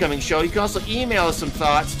on the upcoming show. You can also email us some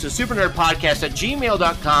thoughts to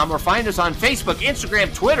supernerdpodcast@gmail.com or find us on Facebook,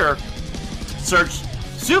 Instagram, Twitter. Search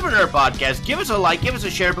Super Nerd Podcast. Give us a like, give us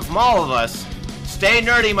a share, but from all of us, stay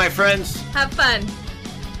nerdy, my friends. Have fun.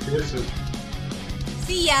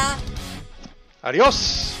 See ya.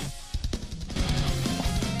 Adios.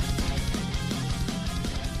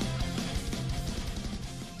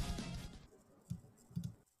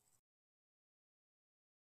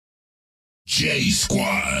 J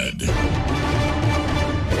Squad.